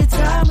spend your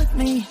time with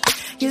me,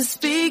 you're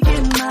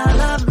speaking my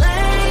love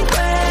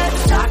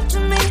language. Talk to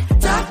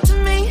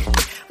me.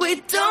 We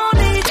don't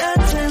need a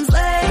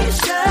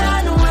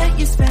translation. When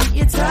you spend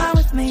your time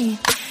with me,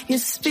 you're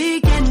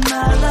speaking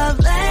my love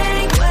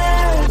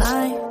language.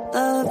 My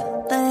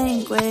love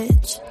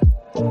language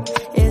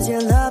is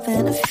your love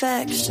and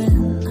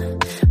affection.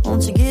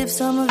 Won't you give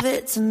some of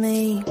it to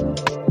me?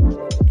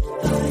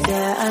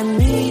 Yeah, I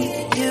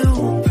need you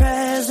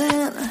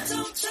present.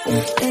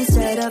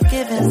 Instead of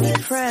giving me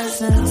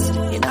presents,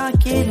 you're not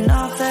getting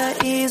off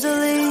that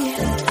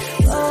easily.